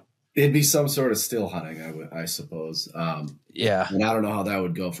road. It'd be some sort of still hunting, I suppose. Yeah. And I don't know how that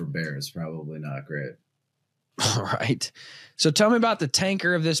would go for bears. Probably not great. All right. So tell me about the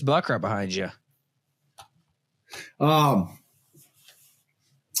tanker of this buck right behind you.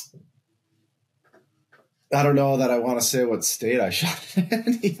 I don't know that I want to say what state I shot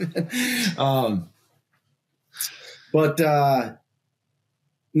in even. But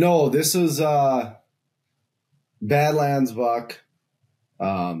no, this was Badlands buck.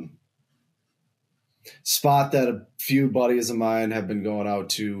 Spot that a few buddies of mine have been going out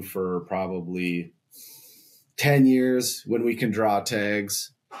to for probably 10 years when we can draw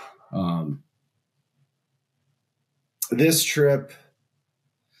tags. This trip,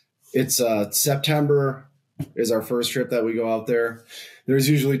 it's September is our first trip that we go out there. There's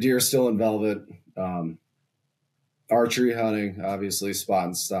usually deer still in velvet. Archery hunting, obviously, spot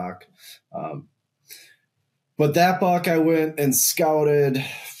and stock. But that buck I went and scouted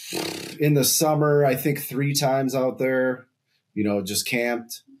in the summer, I think 3 times out there, just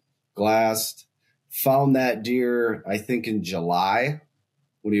camped, glassed, found that deer, I think in July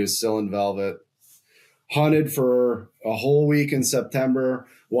when he was still in velvet, hunted for a whole week in September,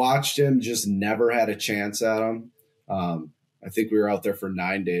 watched him, just never had a chance at him. I think we were out there for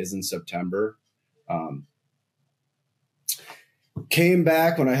 9 days in September. Came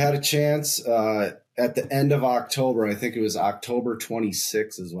back when I had a chance at the end of October. I think it was October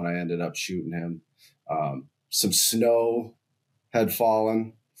 26th is when I ended up shooting him. Some snow had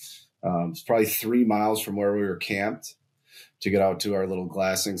fallen. It's probably 3 miles from where we were camped to get out to our little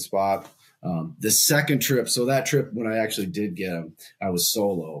glassing spot. The second trip, so that trip when I actually did get him, I was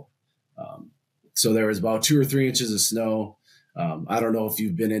solo. So there was about 2 or 3 inches of snow. I don't know if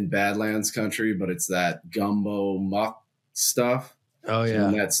you've been in Badlands country, but it's that gumbo muck stuff. Oh yeah. So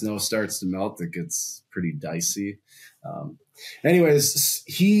when that snow starts to melt, it gets pretty dicey. Anyways,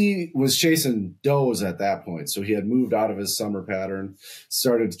 he was chasing does at that point. So he had moved out of his summer pattern,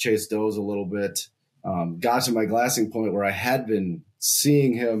 started to chase does a little bit, got to my glassing point where I had been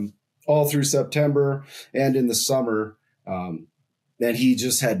seeing him all through September and in the summer. And he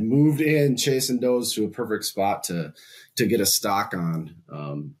just had moved in chasing does to a perfect spot to get a stock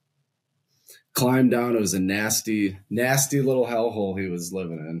on. Climbed down. It was a nasty, nasty little hellhole he was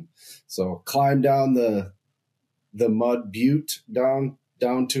living in. So climbed down the mud butte down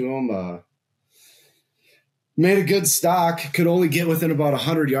to him. Made a good stock. Could only get within about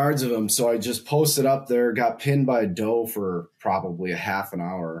 100 yards of him. So I just posted up there, got pinned by a doe for probably a half an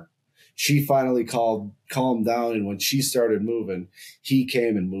hour. She finally calmed down, and when she started moving, he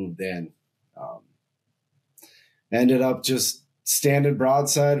came and moved in. Ended up just standing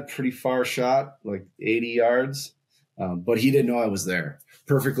broadside, pretty far shot, like 80 yards. But he didn't know I was there.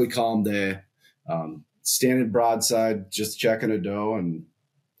 Perfectly calm day. Standing broadside, just checking a doe, and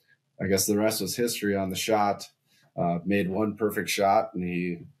I guess the rest was history on the shot. Made one perfect shot, and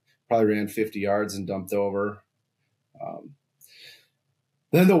he probably ran 50 yards and dumped over.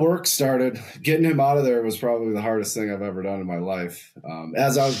 Then the work started. Getting him out of there was probably the hardest thing I've ever done in my life.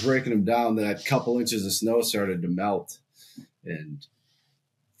 As I was breaking him down, that couple inches of snow started to melt. And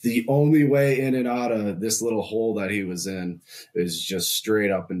the only way in and out of this little hole that he was in is just straight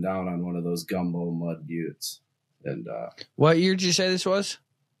up and down on one of those gumbo mud buttes. And what year did you say this was?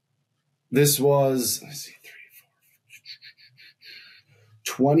 This was, let's see,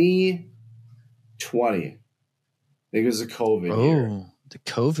 2020. I think it was a COVID year. Oh, the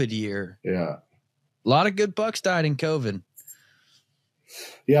COVID year. Yeah. A lot of good bucks died in COVID.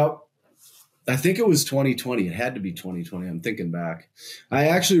 Yep. I think it was 2020. It had to be 2020. I'm thinking back. I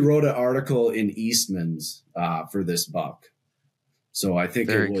actually wrote an article in Eastman's for this buck. So I think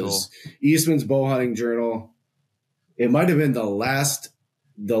it was Eastman's Bow Hunting Journal. It might have been the last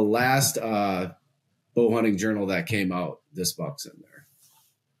bow hunting journal that came out. This buck's in there.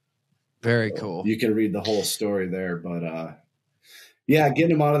 Very cool. You can read the whole story there, but yeah,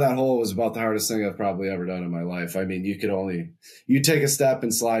 getting him out of that hole was about the hardest thing I've probably ever done in my life. I mean, you take a step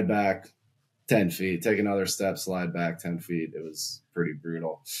and slide back 10 feet, take another step, slide back 10 feet. It was pretty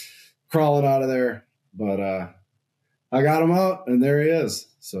brutal crawling out of there, but I got him out and there he is.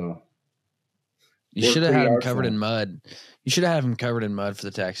 So you should have had him covered in mud. You should have had him covered in mud for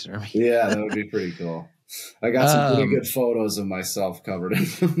the taxidermy. Yeah, that would be pretty cool. I got some pretty good photos of myself covered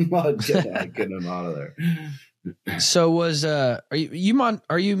in mud getting him out of there. So are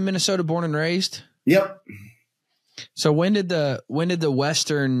you Minnesota born and raised? Yep. So when did the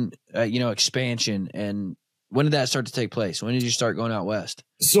Western expansion, and when did that start to take place? When did you start going out west?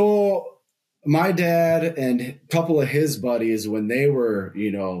 So my dad and a couple of his buddies, when they were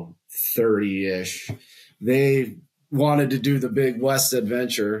 30-ish, they wanted to do the big West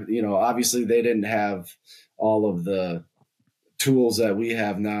adventure. Obviously they didn't have all of the tools that we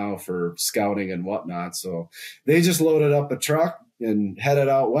have now for scouting and whatnot. So they just loaded up a truck and headed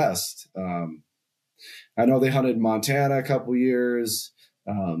out west. I know they hunted Montana a couple years,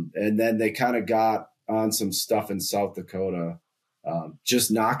 and then they kind of got on some stuff in South Dakota,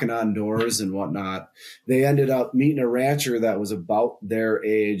 just knocking on doors and whatnot. They ended up meeting a rancher that was about their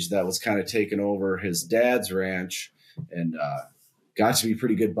age that was kind of taking over his dad's ranch, and got to be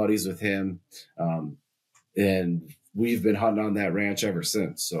pretty good buddies with him. And we've been hunting on that ranch ever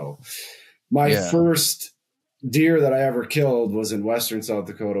since. So my first deer that I ever killed was in Western South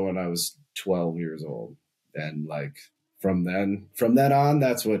Dakota when I was 12 years old. And like from then on,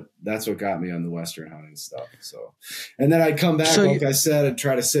 that's what got me on the Western hunting stuff. So, and then I'd come back, like I said, and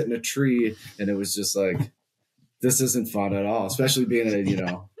try to sit in a tree, and it was just like, this isn't fun at all, especially being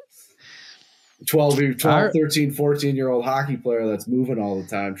a, 12, 13, 14-year-old hockey player that's moving all the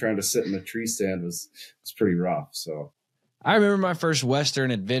time, trying to sit in a tree stand was pretty rough. So I remember my first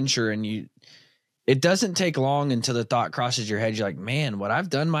Western adventure, and it doesn't take long until the thought crosses your head. You're like, man, what I've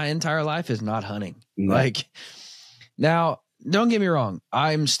done my entire life is not hunting. No. Like, now, don't get me wrong.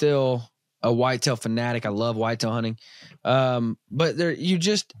 I'm still a whitetail fanatic. I love whitetail hunting. But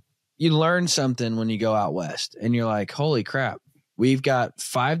you learn something when you go out west, and you're like, holy crap, we've got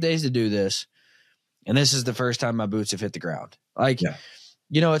 5 days to do this. And this is the first time my boots have hit the ground. Like,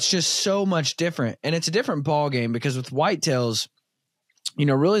 it's just so much different. And it's a different ball game because with whitetails,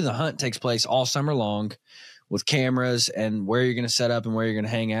 really the hunt takes place all summer long with cameras and where you're going to set up and where you're going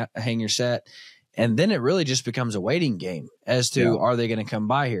to hang your set. And then it really just becomes a waiting game as to, are they going to come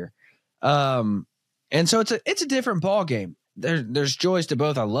by here? And so it's a different ball game. There's joys to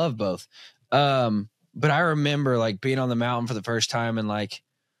both. I love both. But I remember like being on the mountain for the first time and like,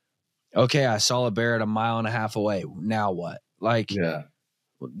 okay, I saw a bear at 1.5 miles away. Now what? Like,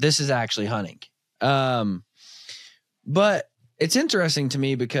 this is actually hunting. But it's interesting to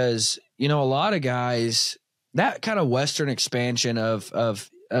me because, a lot of guys, that kind of Western expansion of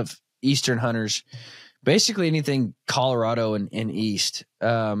Eastern hunters, basically anything Colorado and east,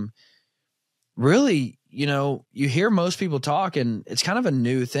 really, you hear most people talk, and it's kind of a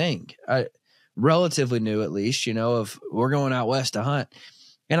new thing, relatively new at least, of we're going out west to hunt.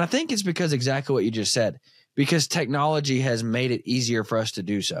 And I think it's because exactly what you just said, because technology has made it easier for us to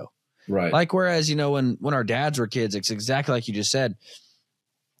do so. Right. Like, whereas, when our dads were kids, it's exactly like you just said,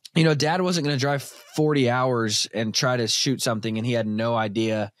 dad wasn't going to drive 40 hours and try to shoot something, and he had no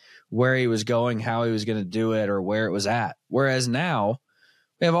idea where he was going, how he was going to do it, or where it was at. Whereas now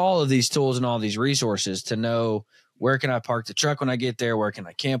we have all of these tools and all these resources to know, where can I park the truck when I get there? Where can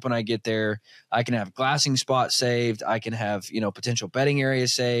I camp when I get there? I can have glassing spots saved. I can have, potential bedding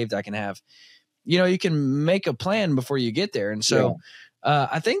areas saved. I can have, you can make a plan before you get there. And so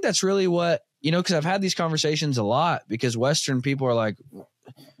I think that's really what, because I've had these conversations a lot, because Western people are like,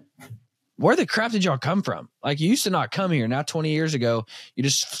 where the crap did y'all come from? Like, you used to not come here. Now, 20 years ago, you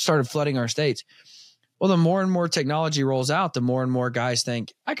just started flooding our states. Well, the more and more technology rolls out, the more and more guys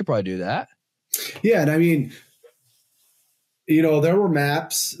think, I could probably do that. Yeah. And I mean, there were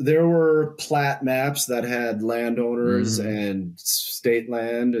maps, there were plat maps that had landowners and state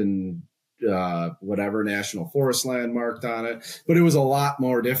land and whatever national forest land marked on it, but it was a lot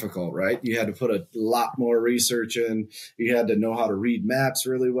more difficult, right? You had to put a lot more research in. You had to know how to read maps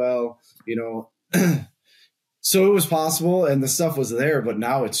really well. So it was possible and the stuff was there, but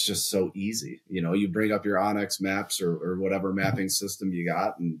now it's just so easy. You bring up your Onyx maps or whatever mapping system you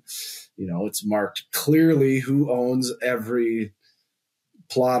got, and, it's marked clearly who owns every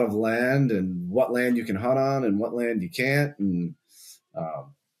plot of land and what land you can hunt on and what land you can't. And,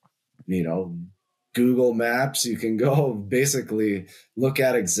 Google Maps, you can go basically look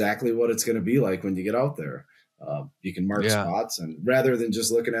at exactly what it's going to be like when you get out there. You can mark spots, and rather than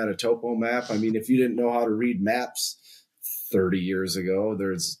just looking at a topo map, I mean, if you didn't know how to read maps 30 years ago,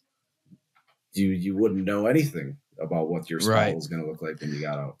 you wouldn't know anything about what your spot was going to look like when you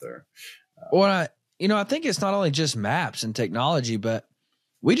got out there. I think it's not only just maps and technology, but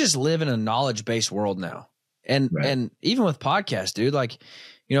we just live in a knowledge-based world now. And even with podcasts, dude, like,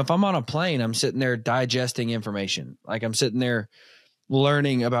 if I'm on a plane, I'm sitting there digesting information. Like, I'm sitting there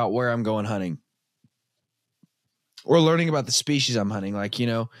learning about where I'm going hunting, or learning about the species I'm hunting. Like,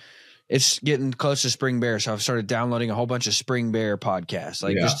 it's getting close to spring bear. So I've started downloading a whole bunch of spring bear podcasts,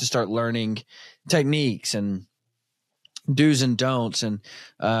 just to start learning techniques and do's and don'ts. And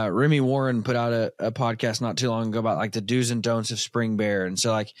Remy Warren put out a podcast not too long ago about like the do's and don'ts of spring bear. And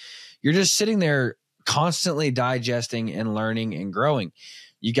so like, you're just sitting there constantly digesting and learning and growing.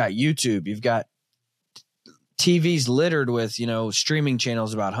 You got YouTube, you've got TVs littered with, streaming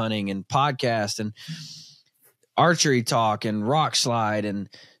channels about hunting and podcasts and archery talk and rock slide. And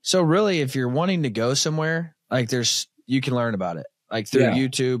so really, if you're wanting to go somewhere, like you can learn about it, like through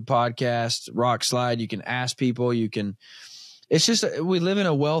YouTube, podcast, rock slide. You can ask people, it's just, we live in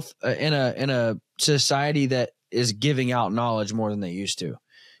a in a society that is giving out knowledge more than they used to.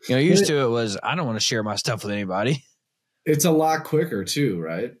 Used to it was, I don't want to share my stuff with anybody. It's a lot quicker too,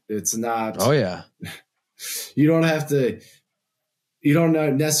 right? It's not. Oh yeah. You don't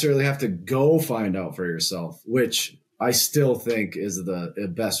necessarily have to go find out for yourself, which I still think is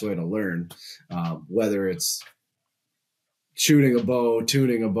the best way to learn, whether it's shooting a bow,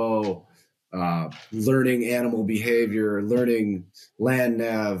 tuning a bow, learning animal behavior, learning land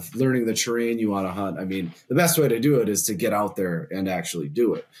nav, learning the terrain you want to hunt. I mean, the best way to do it is to get out there and actually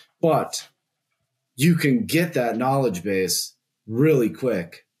do it. But you can get that knowledge base really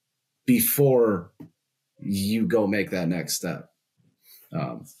quick before you go make that next step.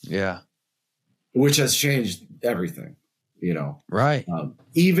 Which has changed everything, Right.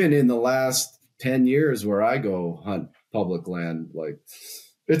 Even in the last 10 years where I go hunt public land, like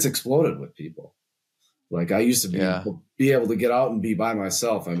it's exploded with people. Like I used to be able to get out and be by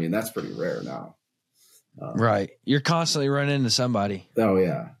myself. I mean, that's pretty rare now. Right. You're constantly running into somebody. Oh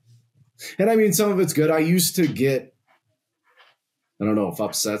yeah. And I mean, some of it's good. I used to get, I don't know if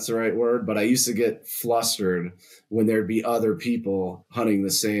upset's the right word, but I used to get flustered when there'd be other people hunting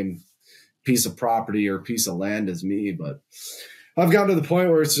the same piece of property or piece of land as me. But I've gotten to the point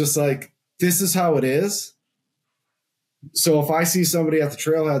where it's just like, this is how it is. So if I see somebody at the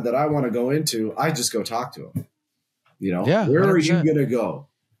trailhead that I want to go into, I just go talk to them. Where 100%. Are you going to go?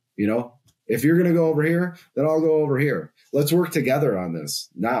 If you're going to go over here, then I'll go over here. Let's work together on this.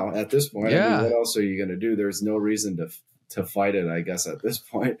 Now, at this point, I mean, what else are you going to do? There's no reason to fight it, I guess, at this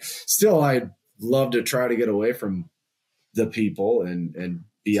point. Still, I'd love to try to get away from the people and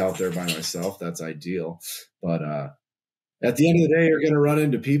be out there by myself. That's ideal. But at the end of the day, you're going to run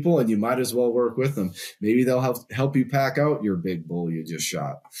into people and you might as well work with them. Maybe they'll help you pack out your big bull you just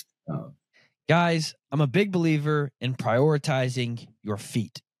shot. Guys, I'm a big believer in prioritizing your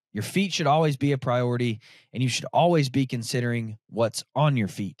feet. Your feet should always be a priority, and you should always be considering what's on your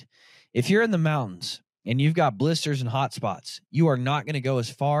feet. If you're in the mountains and you've got blisters and hot spots, you are not going to go as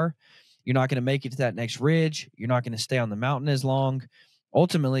far. You're not going to make it to that next ridge. You're not going to stay on the mountain as long.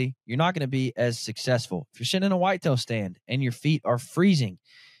 Ultimately, you're not going to be as successful. If you're sitting in a whitetail stand and your feet are freezing,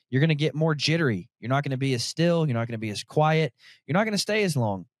 you're going to get more jittery. You're not going to be as still. You're not going to be as quiet. You're not going to stay as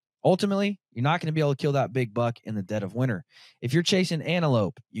long. Ultimately, you're not going to be able to kill that big buck in the dead of winter. If you're chasing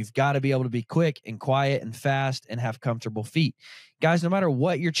antelope, you've got to be able to be quick and quiet and fast and have comfortable feet. Guys, no matter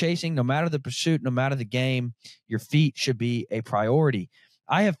what you're chasing, no matter the pursuit, no matter the game, your feet should be a priority.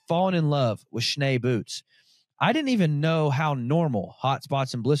 I have fallen in love with Schnee boots. I didn't even know how normal hot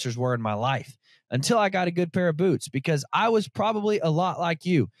spots and blisters were in my life until I got a good pair of boots, because I was probably a lot like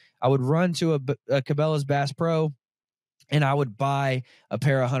you. I would run to a Cabela's Bass Pro and I would buy a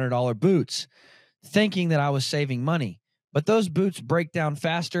pair of $100 boots thinking that I was saving money. But those boots break down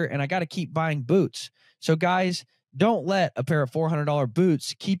faster and I got to keep buying boots. So guys, don't let a pair of $400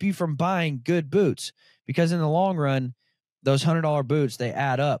 boots keep you from buying good boots, because in the long run, those $100 boots, they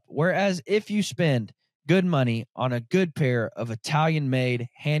add up. Whereas if you spend good money on a good pair of Italian-made,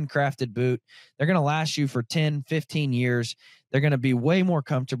 handcrafted boot. They're going to last you for 10, 15 years. They're going to be way more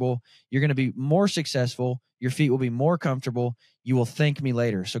comfortable. You're going to be more successful. Your feet will be more comfortable. You will thank me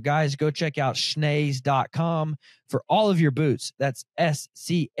later. So, guys, go check out schnees.com for all of your boots. That's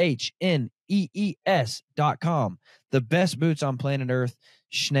SCHNEES.com. The best boots on planet Earth,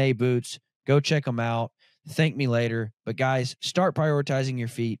 Schnee boots. Go check them out. Thank me later. But, guys, start prioritizing your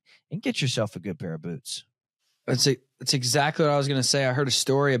feet and get yourself a good pair of boots. That's exactly what I was going to say. I heard a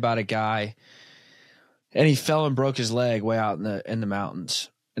story about a guy, and he fell and broke his leg way out in the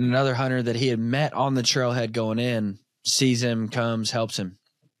mountains. And another hunter that he had met on the trailhead going in sees him, comes, helps him.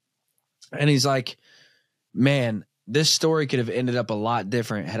 And he's like, man, this story could have ended up a lot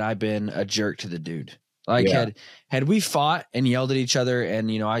different had I been a jerk to the dude. Like, had we fought and yelled at each other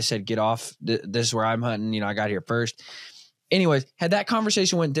and, I said, get off, this is where I'm hunting, I got here first. Anyways, had that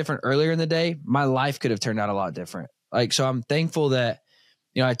conversation went different earlier in the day, my life could have turned out a lot different. Like, so I'm thankful that,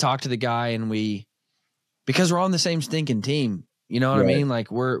 I talked to the guy and because we're on the same stinking team, you know what I mean?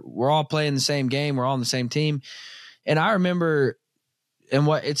 Like, we're all playing the same game. We're all on the same team. And I remember,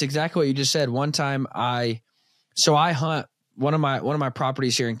 it's exactly what you just said. One time I hunt one of my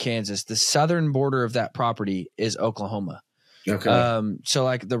properties here in Kansas. The southern border of that property is Oklahoma. Okay. So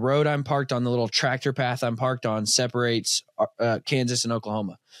like the road I'm parked on, the little tractor path I'm parked on separates Kansas and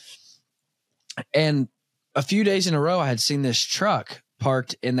Oklahoma. And a few days in a row, I had seen this truck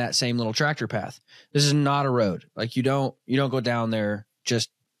parked in that same little tractor path. This is not a road. Like you don't go down there just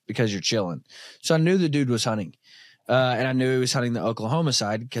because you're chilling. So I knew the dude was hunting. And I knew he was hunting the Oklahoma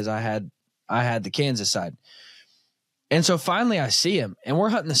side because I had the Kansas side. And so finally I see him and we're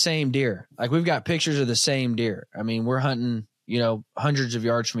hunting the same deer. Like we've got pictures of the same deer. I mean, we're hunting, hundreds of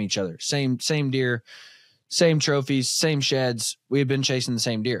yards from each other. Same deer, same trophies, same sheds. We had been chasing the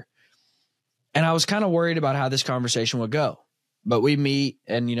same deer. And I was kind of worried about how this conversation would go. But we meet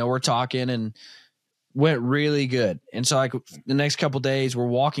and, we're talking and went really good. And so like the next couple of days we're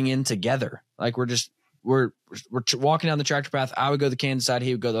walking in together. Like we're walking down the tractor path. I would go to the Kansas side.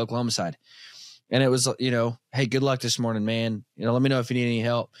 He would go to the Oklahoma side. And it was, hey, good luck this morning, man. Let me know if you need any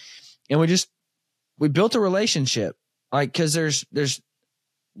help. And we built a relationship. Like, cause there's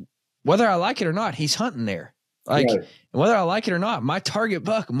whether I like it or not, he's hunting there. Like, and whether I like it or not, my target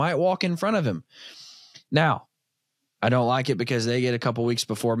buck might walk in front of him. Now, I don't like it because they get a couple weeks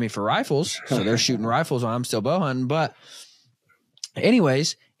before me for rifles. So they're shooting rifles while I'm still bow hunting. But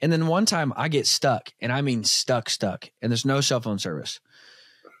anyways, and then one time I get stuck, and I mean stuck, and there's no cell phone service.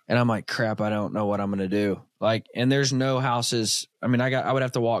 And I'm like, crap, I don't know what I'm going to do. Like, and there's no houses. I mean, I would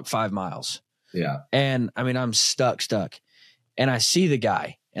have to walk 5 miles. Yeah. And I mean, I'm stuck. And I see the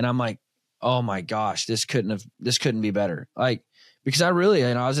guy and I'm like, oh my gosh, this couldn't be better. Like, because I really,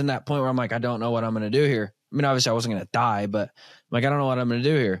 I was in that point where I'm like, I don't know what I'm going to do here. I mean, obviously I wasn't going to die, but I'm like, I don't know what I'm going to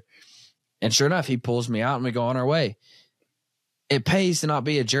do here. And sure enough, he pulls me out and we go on our way. It pays to not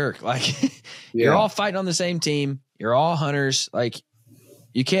be a jerk. Like you're all fighting on the same team. You're all hunters. Like,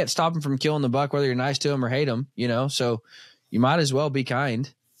 you can't stop him from killing the buck, whether you're nice to him or hate him, so you might as well be kind.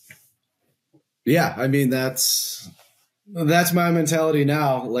 Yeah. I mean, that's my mentality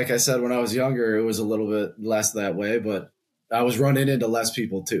now. Like I said, when I was younger, it was a little bit less that way, but I was running into less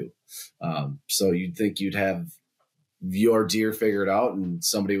people too. So you'd think you'd have your deer figured out and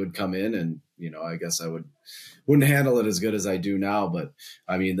somebody would come in and, I guess I wouldn't handle it as good as I do now. But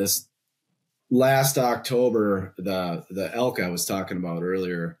I mean, this last October, the elk I was talking about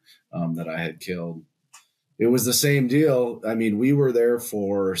earlier that I had killed, it was the same deal. I mean, we were there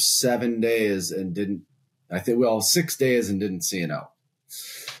for 7 days and 6 days and didn't see an elk.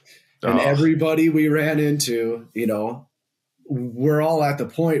 And everybody we ran into, we're all at the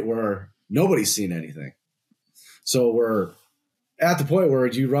point where nobody's seen anything. So we're at the point where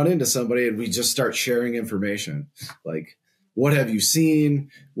you run into somebody and we just start sharing information. Like, what have you seen?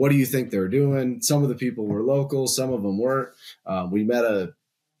 What do you think they're doing? Some of the people were local. Some of them weren't. We met a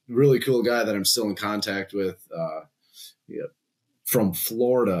really cool guy that I'm still in contact with from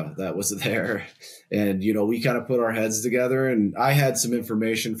Florida that was there. And, we kind of put our heads together and I had some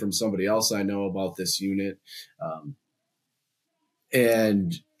information from somebody else I know about this unit.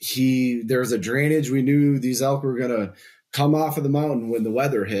 And there's a drainage. We knew these elk were going to come off of the mountain when the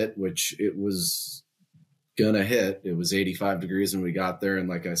weather hit, which it was gonna hit. It was 85 degrees when we got there, and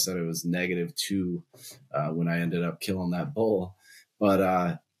like I said, it was -2 when I ended up killing that bull.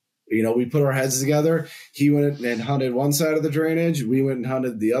 But we put our heads together. He went and hunted one side of the drainage, we went and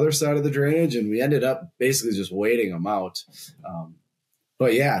hunted the other side of the drainage, and we ended up basically just waiting them out.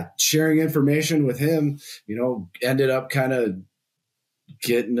 But yeah, sharing information with him, ended up kind of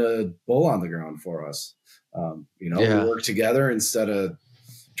getting a bull on the ground for us. We work together instead of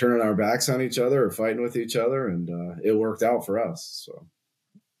turning our backs on each other or fighting with each other, and it worked out for us. So,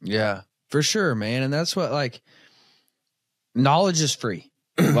 yeah, for sure, man. And that's what, like, knowledge is free.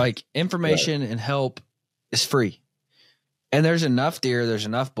 Like, information and help is free. And there's enough deer, there's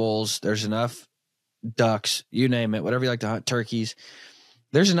enough bulls, there's enough ducks, you name it, whatever you like to hunt, turkeys.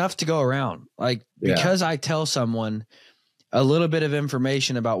 There's enough to go around. Like, because I tell someone a little bit of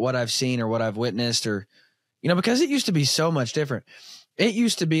information about what I've seen or what I've witnessed, or, because it used to be so much different. It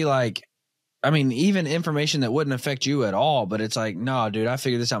used to be like, even information that wouldn't affect you at all, but it's like, no, dude, I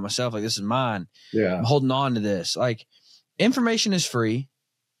figured this out myself. Like, this is mine. Yeah. I'm holding on to this. Like, information is free.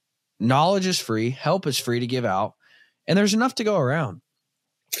 Knowledge is free. Help is free to give out. And there's enough to go around.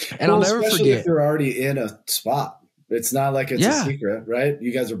 And I'll never forget. If you're already in a spot. It's not like it's a secret, right?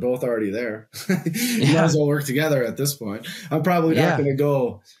 You guys are both already there. You might as well work together at this point. I'm probably not going to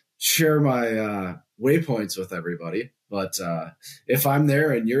go share my waypoints with everybody. But if I'm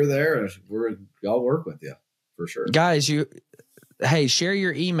there and you're there, I'll work with you for sure. Guys, share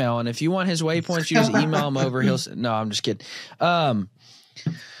your email. And if you want his waypoints, you just email him over. No, I'm just kidding.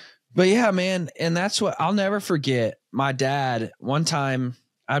 But yeah, man. And that's what I'll never forget. My dad, one time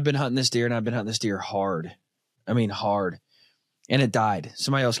I'd been hunting this deer, and I've been hunting this deer hard. Hard. And it died.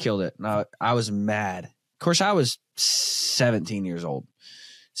 Somebody else killed it. And I was mad. Of course, I was 17 years old.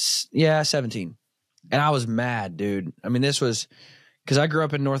 Yeah, 17. And I was mad, dude. This was because I grew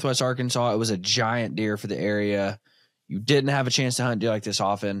up in Northwest Arkansas. It was a giant deer for the area. You didn't have a chance to hunt deer like this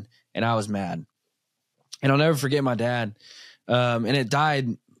often. And I was mad. And I'll never forget my dad. And it died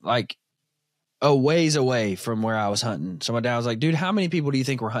like a ways away from where I was hunting. So my dad was like, dude, how many people do you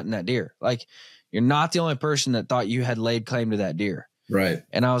think were hunting that deer? Like, you're not the only person that thought you had laid claim to that deer. Right.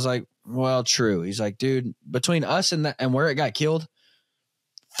 And I was like, well, true. He's like, dude, between us and where it got killed,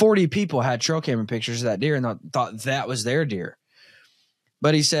 40 people had trail camera pictures of that deer and thought that was their deer.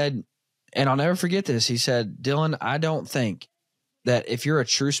 But he said, and I'll never forget this, he said, Dylan, I don't think that if you're a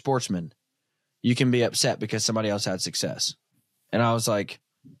true sportsman, you can be upset because somebody else had success. And I was like,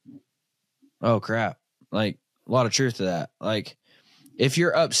 oh, crap. Like, a lot of truth to that. Like, if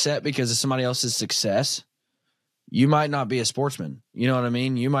you're upset because of somebody else's success, you might not be a sportsman. You know what I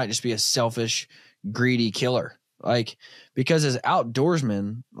mean? You might just be a selfish, greedy killer. Like, because as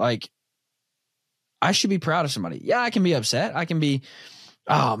outdoorsmen, like, I should be proud of somebody. Yeah, I can be upset. I can be,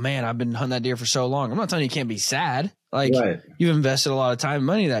 oh man, I've been hunting that deer for so long. I'm not telling you can't be sad. Like, you've invested a lot of time and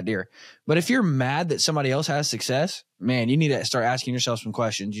money in that deer. But if you're mad that somebody else has success, man, you need to start asking yourself some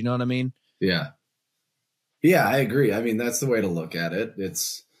questions. You know what I mean? Yeah. Yeah, I agree. That's the way to look at it.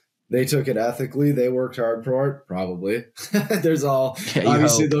 They took it ethically. They worked hard for it, probably. There's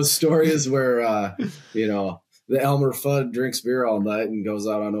obviously those stories where, the Elmer Fudd drinks beer all night and goes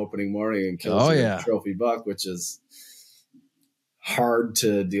out on opening morning and kills a trophy buck, which is hard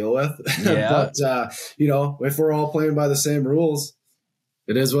to deal with. Yeah. But, if we're all playing by the same rules,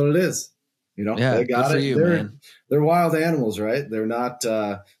 it is what it is. They got it. They're wild animals, right? They're not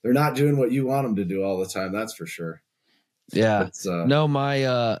doing what you want them to do all the time. That's for sure. Yeah. No,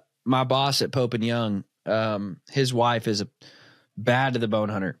 my boss at Pope and Young, his wife is a bad to the bone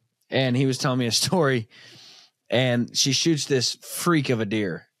hunter, and he was telling me a story, and she shoots this freak of a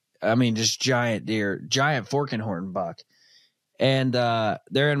deer. Just giant deer, giant fork and horn buck. And,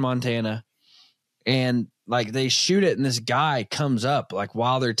 they're in Montana, and like they shoot it, and this guy comes up like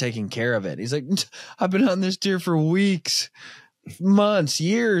while they're taking care of it. He's like, I've been hunting this deer for weeks, months,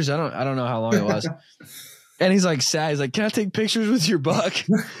 years. I don't know how long it was. And he's like sad. He's like, can I take pictures with your buck?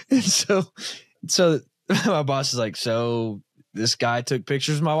 And so my boss is like, so this guy took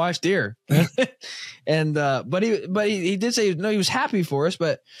pictures of my wife's deer. And but he did say no, he was happy for us,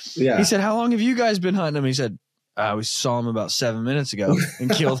 but he said, how long have you guys been hunting him? He said, we saw him about 7 minutes ago and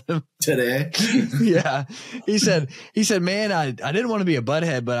killed him today. Yeah. He said, man, I didn't want to be a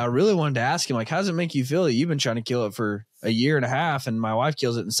butthead, but I really wanted to ask him, like, how does it make you feel that you've been trying to kill it for a year and a half and my wife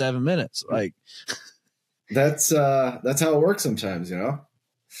kills it in 7 minutes? Like, that's how it works sometimes, Yeah.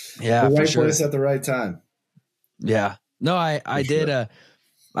 The right sure. place at the right time. Yeah. No, I did. Sure.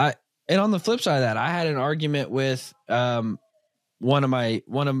 And on the flip side of that, I had an argument with, one of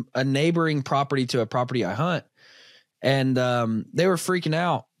a neighboring property to a property I hunt. And they were freaking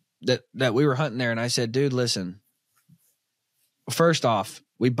out that we were hunting there. And I said, dude, listen, first off,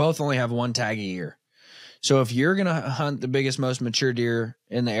 we both only have one tag a year. So if you're going to hunt the biggest, most mature deer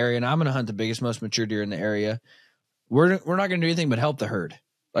in the area, and I'm going to hunt the biggest, most mature deer in the area, we're not going to do anything but help the herd.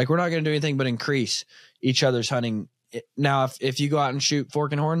 Like, we're not going to do anything but increase each other's hunting. Now, if you go out and shoot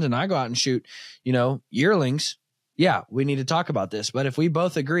fork and horns and I go out and shoot, yearlings, yeah, we need to talk about this. But if we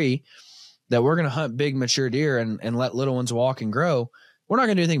both agree that we're going to hunt big mature deer and let little ones walk and grow, we're not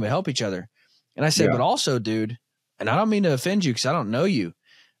going to do anything but help each other. And I said, but also, dude, and I don't mean to offend you because I don't know you.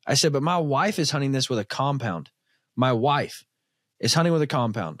 I said, but my wife is hunting this with a compound. My wife is hunting with a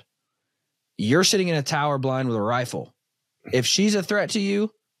compound. You're sitting in a tower blind with a rifle. If she's a threat to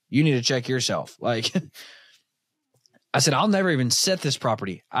you, you need to check yourself. Like, I said, I'll never even set this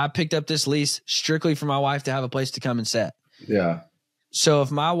property. I picked up this lease strictly for my wife to have a place to come and set. Yeah. So if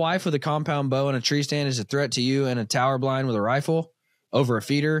my wife with a compound bow and a tree stand is a threat to you and a tower blind with a rifle over a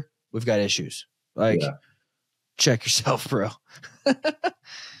feeder, we've got issues. Like, check yourself, bro.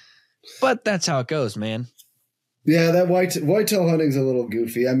 But that's how it goes, man. Yeah, that whitetail hunting's a little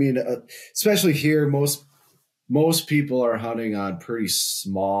goofy. I mean, especially here, most people are hunting on pretty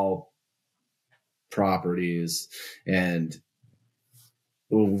small properties, and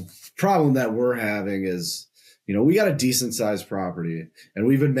the problem that we're having is, we got a decent sized property, and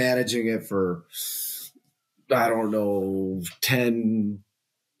we've been managing it for, I don't know, 10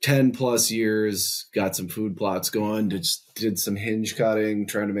 plus years, got some food plots going, did some hinge cutting,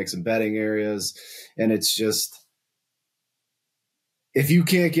 trying to make some bedding areas. And it's just, if you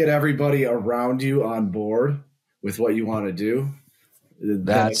can't get everybody around you on board with what you want to do,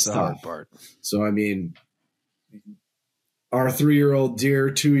 that's the hard part. So, I mean, our 3-year-old deer,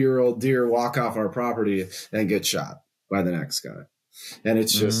 2-year-old deer walk off our property and get shot by the next guy. And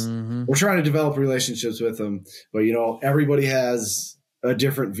it's just, we're trying to develop relationships with them, but everybody has a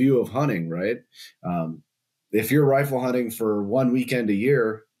different view of hunting, right? If you're rifle hunting for one weekend a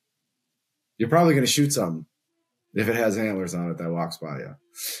year, you're probably going to shoot something if it has antlers on it that walks by you.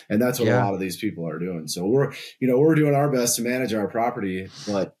 And that's what a lot of these people are doing. So we're doing our best to manage our property,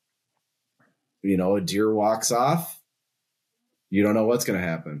 but a deer walks off, you don't know what's going to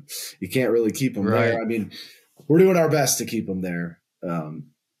happen. You can't really keep them there. I mean, we're doing our best to keep them there. And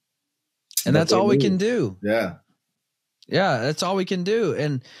that's all we can do. Yeah. Yeah, that's all we can do.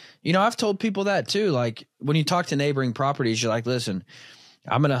 And, I've told people that too. Like, when you talk to neighboring properties, you're like, listen,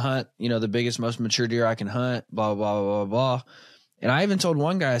 I'm going to hunt, the biggest, most mature deer I can hunt, blah, blah, blah, blah, blah. And I even told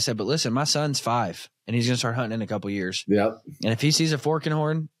one guy, I said, but listen, my son's 5 and he's going to start hunting in a couple years. Yep. And if he sees a forking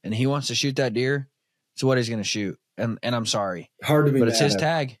horn and he wants to shoot that deer, it's what he's going to shoot. And I'm sorry. Hard to be but mad it's his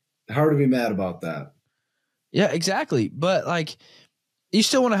tag. Hard to be mad about that. Yeah, exactly. But like, you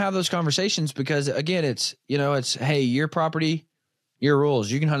still want to have those conversations because, again, it's, hey, your property, your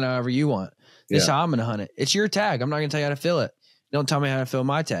rules. You can hunt however you want. This is how I'm going to hunt it. It's your tag. I'm not going to tell you how to fill it. Don't tell me how to fill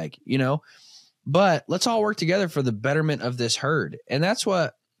my tag, But let's all work together for the betterment of this herd. And that's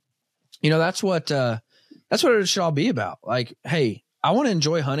what it should all be about. Like, hey, I want to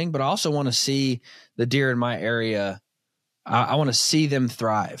enjoy hunting, but I also want to see the deer in my area. I want to see them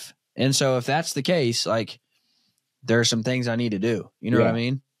thrive. And so if that's the case, like, there are some things I need to do. You know what I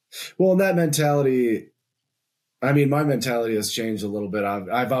mean? Well, that mentality, my mentality has changed a little bit.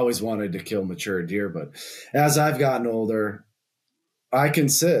 I've always wanted to kill mature deer, but as I've gotten older, I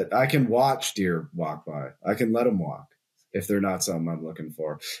can watch deer walk by. I can let them walk if they're not something I'm looking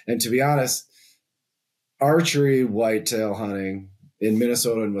for. And to be honest, archery whitetail hunting in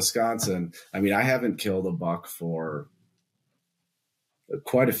Minnesota and Wisconsin, I haven't killed a buck for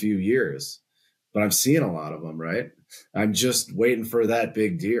quite a few years, but I'm seeing a lot of them, right? I'm just waiting for that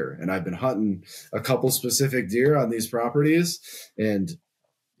big deer. And I've been hunting a couple specific deer on these properties. And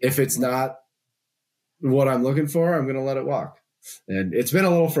if it's not what I'm looking for, I'm going to let it walk. And it's been a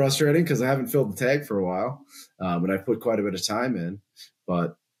little frustrating because I haven't filled the tag for a while. And I put quite a bit of time in,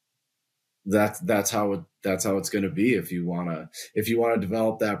 but that's how it's going to be if you want to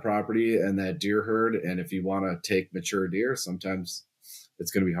develop that property and that deer herd. And if you want to take mature deer, sometimes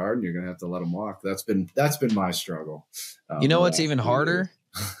it's going to be hard and you're going to have to let them walk. That's been my struggle. What's even harder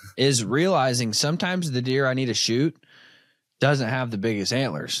is realizing sometimes the deer I need to shoot doesn't have the biggest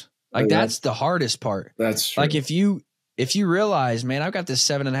antlers. Like, that's the hardest part. That's true. Like, if you realize, man, I've got this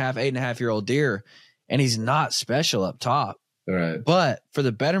 7.5, 8.5-year-old deer and he's not special up top. All right. But for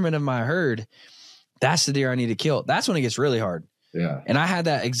the betterment of my herd, that's the deer I need to kill. That's when it gets really hard. Yeah. And I had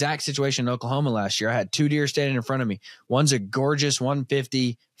that exact situation in Oklahoma last year. I had 2 deer standing in front of me. One's a gorgeous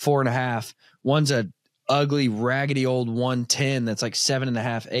 150, 4.5. One's a ugly, raggedy old 110 that's like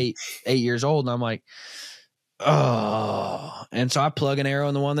 7.5, 8 years old. And I'm like, oh. And so I plug an arrow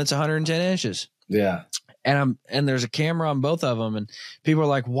in the one that's 110 inches. Yeah. And there's a camera on both of them. And people are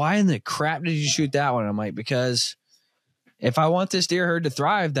like, why in the crap did you shoot that one? And I'm like, because if I want this deer herd to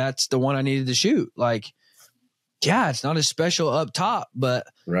thrive, that's the one I needed to shoot. Like, yeah, it's not as special up top, but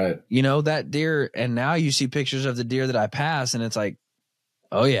right. That deer. And now you see pictures of the deer that I pass and it's like,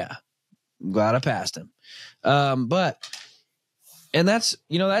 oh yeah, glad I passed him. And that's,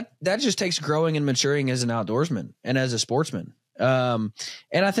 that just takes growing and maturing as an outdoorsman and as a sportsman. And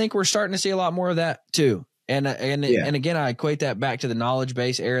I think we're starting to see a lot more of that too. And again, I equate that back to the knowledge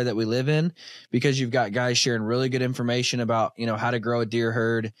base era that we live in, because you've got guys sharing really good information about, how to grow a deer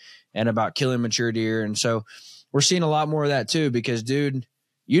herd and about killing mature deer. And so we're seeing a lot more of that too, because dude,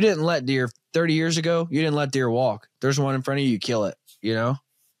 you didn't let deer 30 years ago. You didn't let deer walk. There's one in front of you, you kill it, Yeah.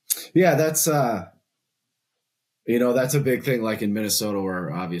 That's, that's a big thing. Like in Minnesota, where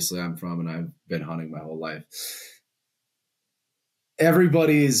obviously I'm from and I've been hunting my whole life.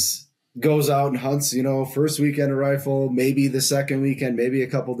 Everybody's goes out and hunts, first weekend a rifle, maybe the second weekend, maybe a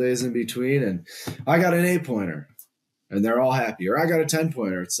couple days in between. And I got an 8-pointer and they're all happy. Or I got a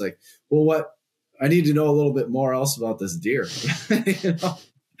 10-pointer. It's like, well, what? I need to know a little bit more else about this deer.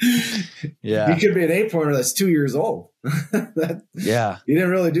 Yeah. He could be an 8-pointer that's 2 years old. Yeah. He didn't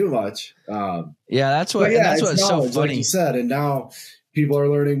really do much. That's what's so funny. Like you said, and now people are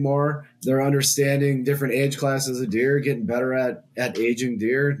learning more. They're understanding different age classes of deer, getting better at aging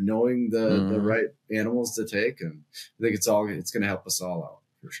deer, knowing the right animals to take. And I think it's going to help us all out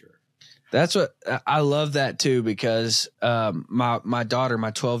for sure. That's what I love that too, because my daughter,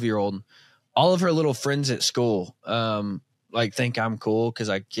 my 12-year-old, all of her little friends at school, think I'm cool because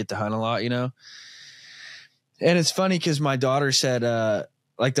I get to hunt a lot, And it's funny because my daughter said,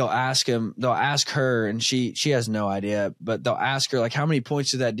 they'll ask her, and she has no idea, but they'll ask her, like, how many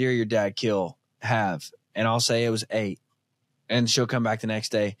points did that deer your dad have? And I'll say it was 8. And she'll come back the next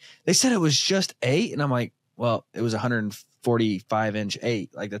day. They said it was just 8. And I'm like, well, it was 145-inch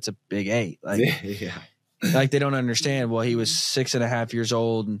 8. Like, that's a big 8. Like, yeah. Like, they don't understand. Well, he was 6.5 years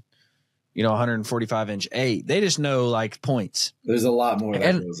old and, 145-inch 8. They just know, like, points. There's a lot more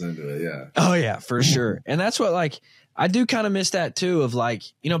that goes into it. Yeah. Oh yeah, for sure. And that's what, like, I do kind of miss that too, of like,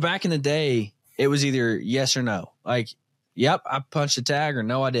 back in the day, it was either yes or no. Like, yep, I punched a tag, or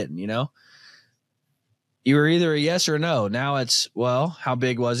no, I didn't, You were either a yes or a no. Now it's, well, how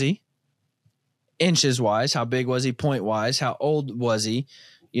big was he? Inches wise, how big was he? Point wise, how old was he?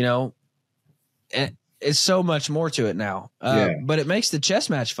 And it's so much more to it now. But it makes the chess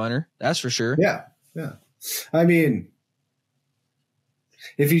match funner. That's for sure. Yeah. Yeah. I mean,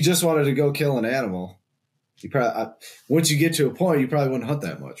 if you just wanted to go kill an animal, you probably, once you get to a point, you probably wouldn't hunt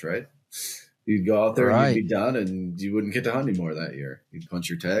that much, right? You'd go out there and you'd be done, and you wouldn't get to hunt anymore that year. You'd punch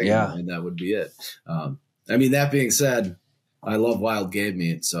your tag, and that would be it. That being said, I love wild game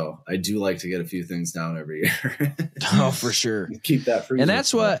meat, so I do like to get a few things down every year. Oh, for sure. Keep that free. And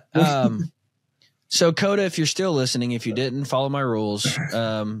that's what. So Coda, if you're still listening, if you didn't follow my rules,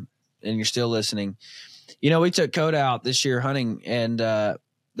 and you're still listening, we took Coda out this year hunting, and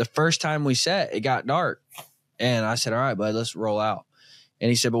the first time we set, it got dark. And I said, all right, bud, let's roll out. And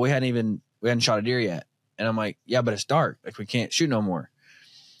he said, but we hadn't shot a deer yet. And I'm like, yeah, but it's dark. Like, we can't shoot no more.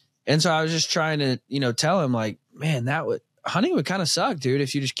 And so I was just trying to, tell him, like, man, hunting would kind of suck, dude,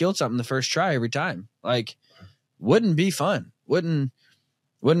 if you just killed something the first try every time. Like, wouldn't be fun. Wouldn't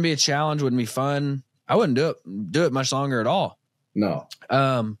be a challenge. Wouldn't be fun. I wouldn't do it much longer at all. No.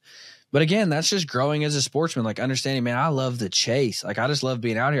 But again, that's just growing as a sportsman, like understanding, man, I love the chase. Like, I just love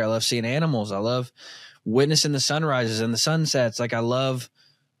being out here. I love seeing animals. I love witnessing the sunrises and the sunsets. Like, I love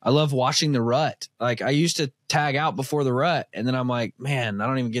watching the rut. Like, I used to tag out before the rut, and then I'm like, man, I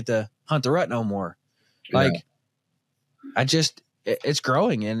don't even get to hunt the rut no more. Like, it's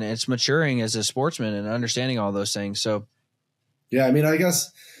growing and it's maturing as a sportsman and understanding all those things. So, yeah, I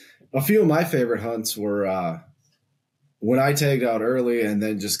guess a few of my favorite hunts were when I tagged out early and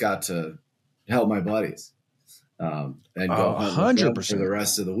then just got to help my buddies and go hunt with them for the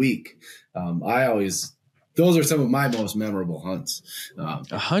rest of the week. Those are some of my most memorable hunts.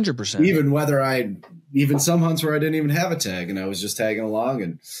 100%. Even some hunts where I didn't even have a tag and I was just tagging along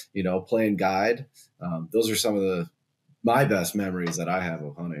and, playing guide. Those are some of my best memories that I have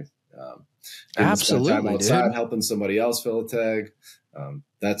of hunting. Absolutely, time outside, dude. helping somebody else fill a tag.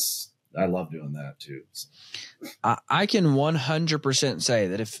 I love doing that too. So. I can 100% say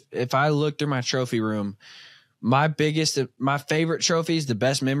that if I look through my trophy room, my favorite trophies, the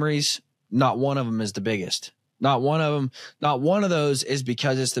best memories, not one of them is the biggest. Not one of those is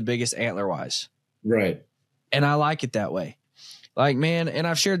because it's the biggest antler wise. Right. And I like it that way. Like, man, and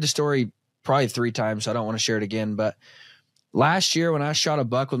I've shared the story probably 3 times, so I don't want to share it again. But last year when I shot a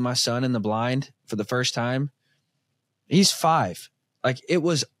buck with my son in the blind for the first time, he's 5. Like, it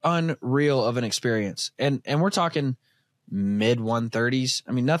was unreal of an experience. And we're talking mid 130s.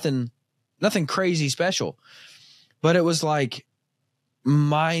 I mean, nothing crazy special, but it was like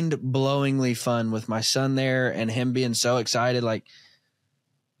mind blowingly fun with my son there and him being so excited. Like,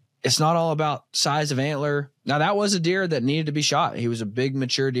 it's not all about size of antler. Now, that was a deer that needed to be shot. He was a big,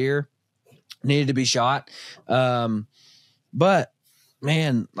 mature deer, needed to be shot. But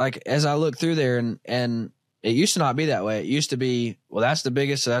man, like as I look through there and it used to not be that way. It used to be, well, that's the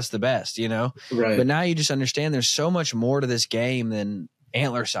biggest, so that's the best, you know? Right. But now you just understand there's so much more to this game than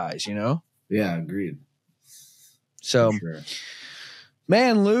antler size, you know? Yeah, agreed. So, sure.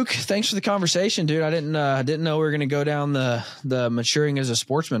 Man, Luke, thanks for the conversation, dude. I didn't know we were going to go down the maturing as a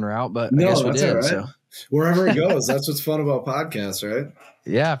sportsman route, but I guess we did. Right. So wherever it goes, that's what's fun about podcasts, right?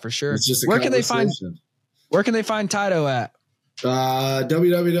 Yeah, for sure. It's just where can they find Tyto at?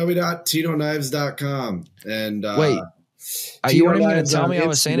 www.tytoknives.com. And wait, you weren't even going to tell me I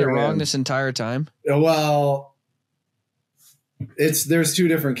was saying it wrong this entire time? Well, there's two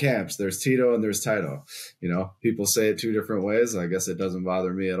different camps. There's Tyto and there's Tyto. You know, people say it two different ways. I guess it doesn't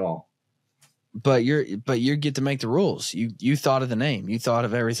bother me at all. But you get to make the rules. You thought of the name. You thought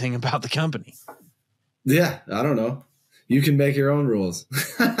of everything about the company. Yeah, I don't know. You can make your own rules.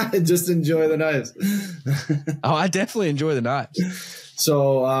 Just enjoy the knives. Oh, I definitely enjoy the knives.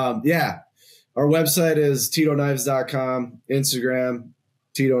 So, yeah, our website is tytoknives.com, Instagram,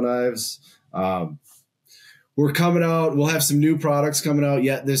 Tyto Knives. We're coming out. We'll have some new products coming out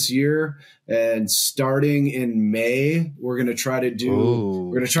yet this year. And starting in May, we're going to try to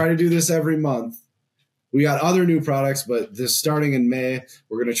do this every month. We got other new products, but starting in May,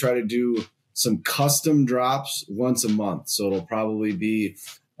 we're going to try to do some custom drops once a month. So it'll probably be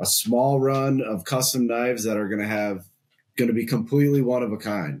a small run of custom knives that are going to be completely one of a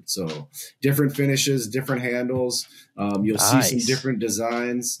kind. So different finishes, different handles. You'll see some different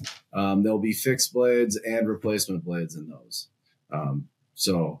designs. There'll be fixed blades and replacement blades in those.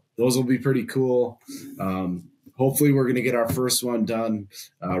 So those will be pretty cool. Hopefully we're going to get our first one done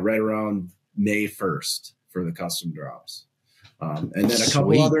right around May 1st for the custom drops. And then a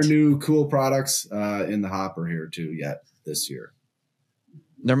couple other new cool products in the hopper here too yet this year.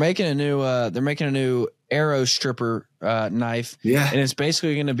 They're making a new arrow stripper knife. Yeah. And it's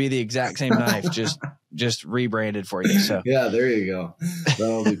basically going to be the exact same knife, just rebranded for you. So yeah, there you go.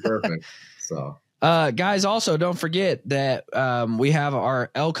 That'll be perfect. So guys, also don't forget that we have our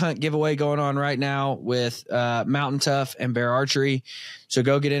elk hunt giveaway going on right now with Mountain Tough and Bear Archery. So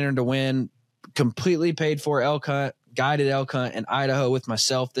go get entered to win completely paid for elk hunt, guided elk hunt in Idaho with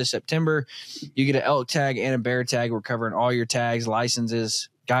myself this September. You get an elk tag and a bear tag. We're covering all your tags, licenses,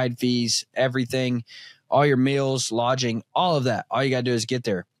 guide fees, everything, all your meals, lodging, all of that. All you got to do is get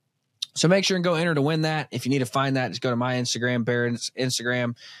there. So make sure and go enter to win that. If you need to find that, just go to my Instagram, Bear's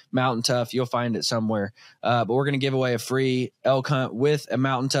Instagram, Mountain Tough. You'll find it somewhere. But we're going to give away a free elk hunt with a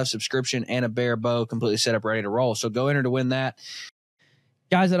Mountain Tough subscription and a bear bow completely set up, ready to roll. So go enter to win that.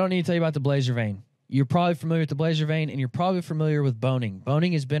 Guys, I don't need to tell you about the Blazer Vane. You're probably familiar with the Blazer Vane, and you're probably familiar with Boning.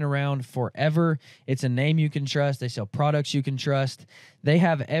 Boning has been around forever. It's a name you can trust. They sell products you can trust. They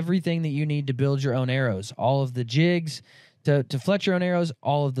have everything that you need to build your own arrows. All of the jigs to fletch your own arrows,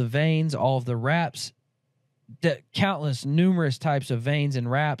 all of the vanes, all of the wraps, numerous types of vanes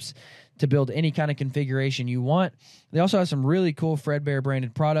and wraps to build any kind of configuration you want. They also have some really cool Fredbear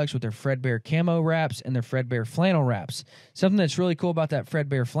branded products with their Fredbear camo wraps and their Fredbear flannel wraps. Something that's really cool about that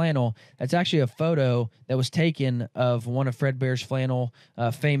Fredbear flannel, that's actually a photo that was taken of one of Fredbear's flannel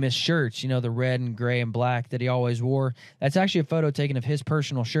famous shirts, you know, the red and gray and black that he always wore. That's actually a photo taken of his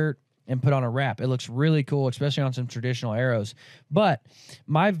personal shirt and put on a wrap. It looks really cool, especially on some traditional arrows. But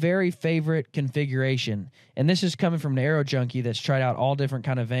my very favorite configuration, and this is coming from an arrow junkie that's tried out all different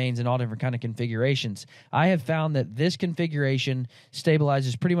kind of vanes and all different kind of configurations, I have found that this configuration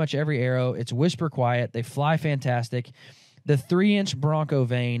stabilizes pretty much every arrow. It's whisper quiet. They fly fantastic. The 3-inch Bronco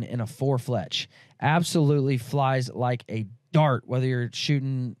vane in a 4 fletch absolutely flies like a dart, whether you're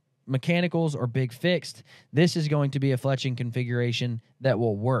shooting mechanicals or big fixed. This is going to be a fletching configuration that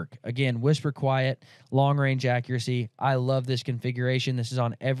will work. Again, whisper quiet, long range accuracy. I love this configuration. This is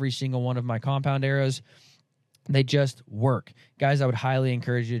on every single one of my compound arrows. They just work. Guys, I would highly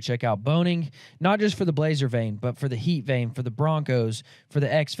encourage you to check out Boning, not just for the Blazer vane, but for the Heat vane, for the Broncos, for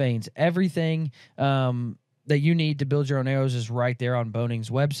the X vanes. Everything that you need to build your own arrows is right there on Boning's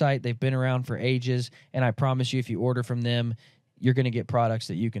website. They've been around for ages, and I promise you, if you order from them, you're going to get products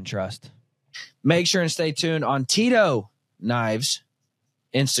that you can trust. Make sure and stay tuned on Tyto Knives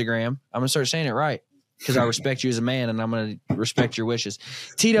Instagram. I'm going to start saying it right because I respect you as a man, and I'm going to respect your wishes.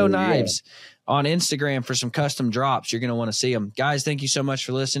 Tyto Knives on Instagram for some custom drops. You're going to want to see them. Guys, thank you so much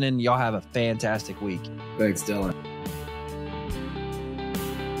for listening. Y'all have a fantastic week. Thanks, Dylan.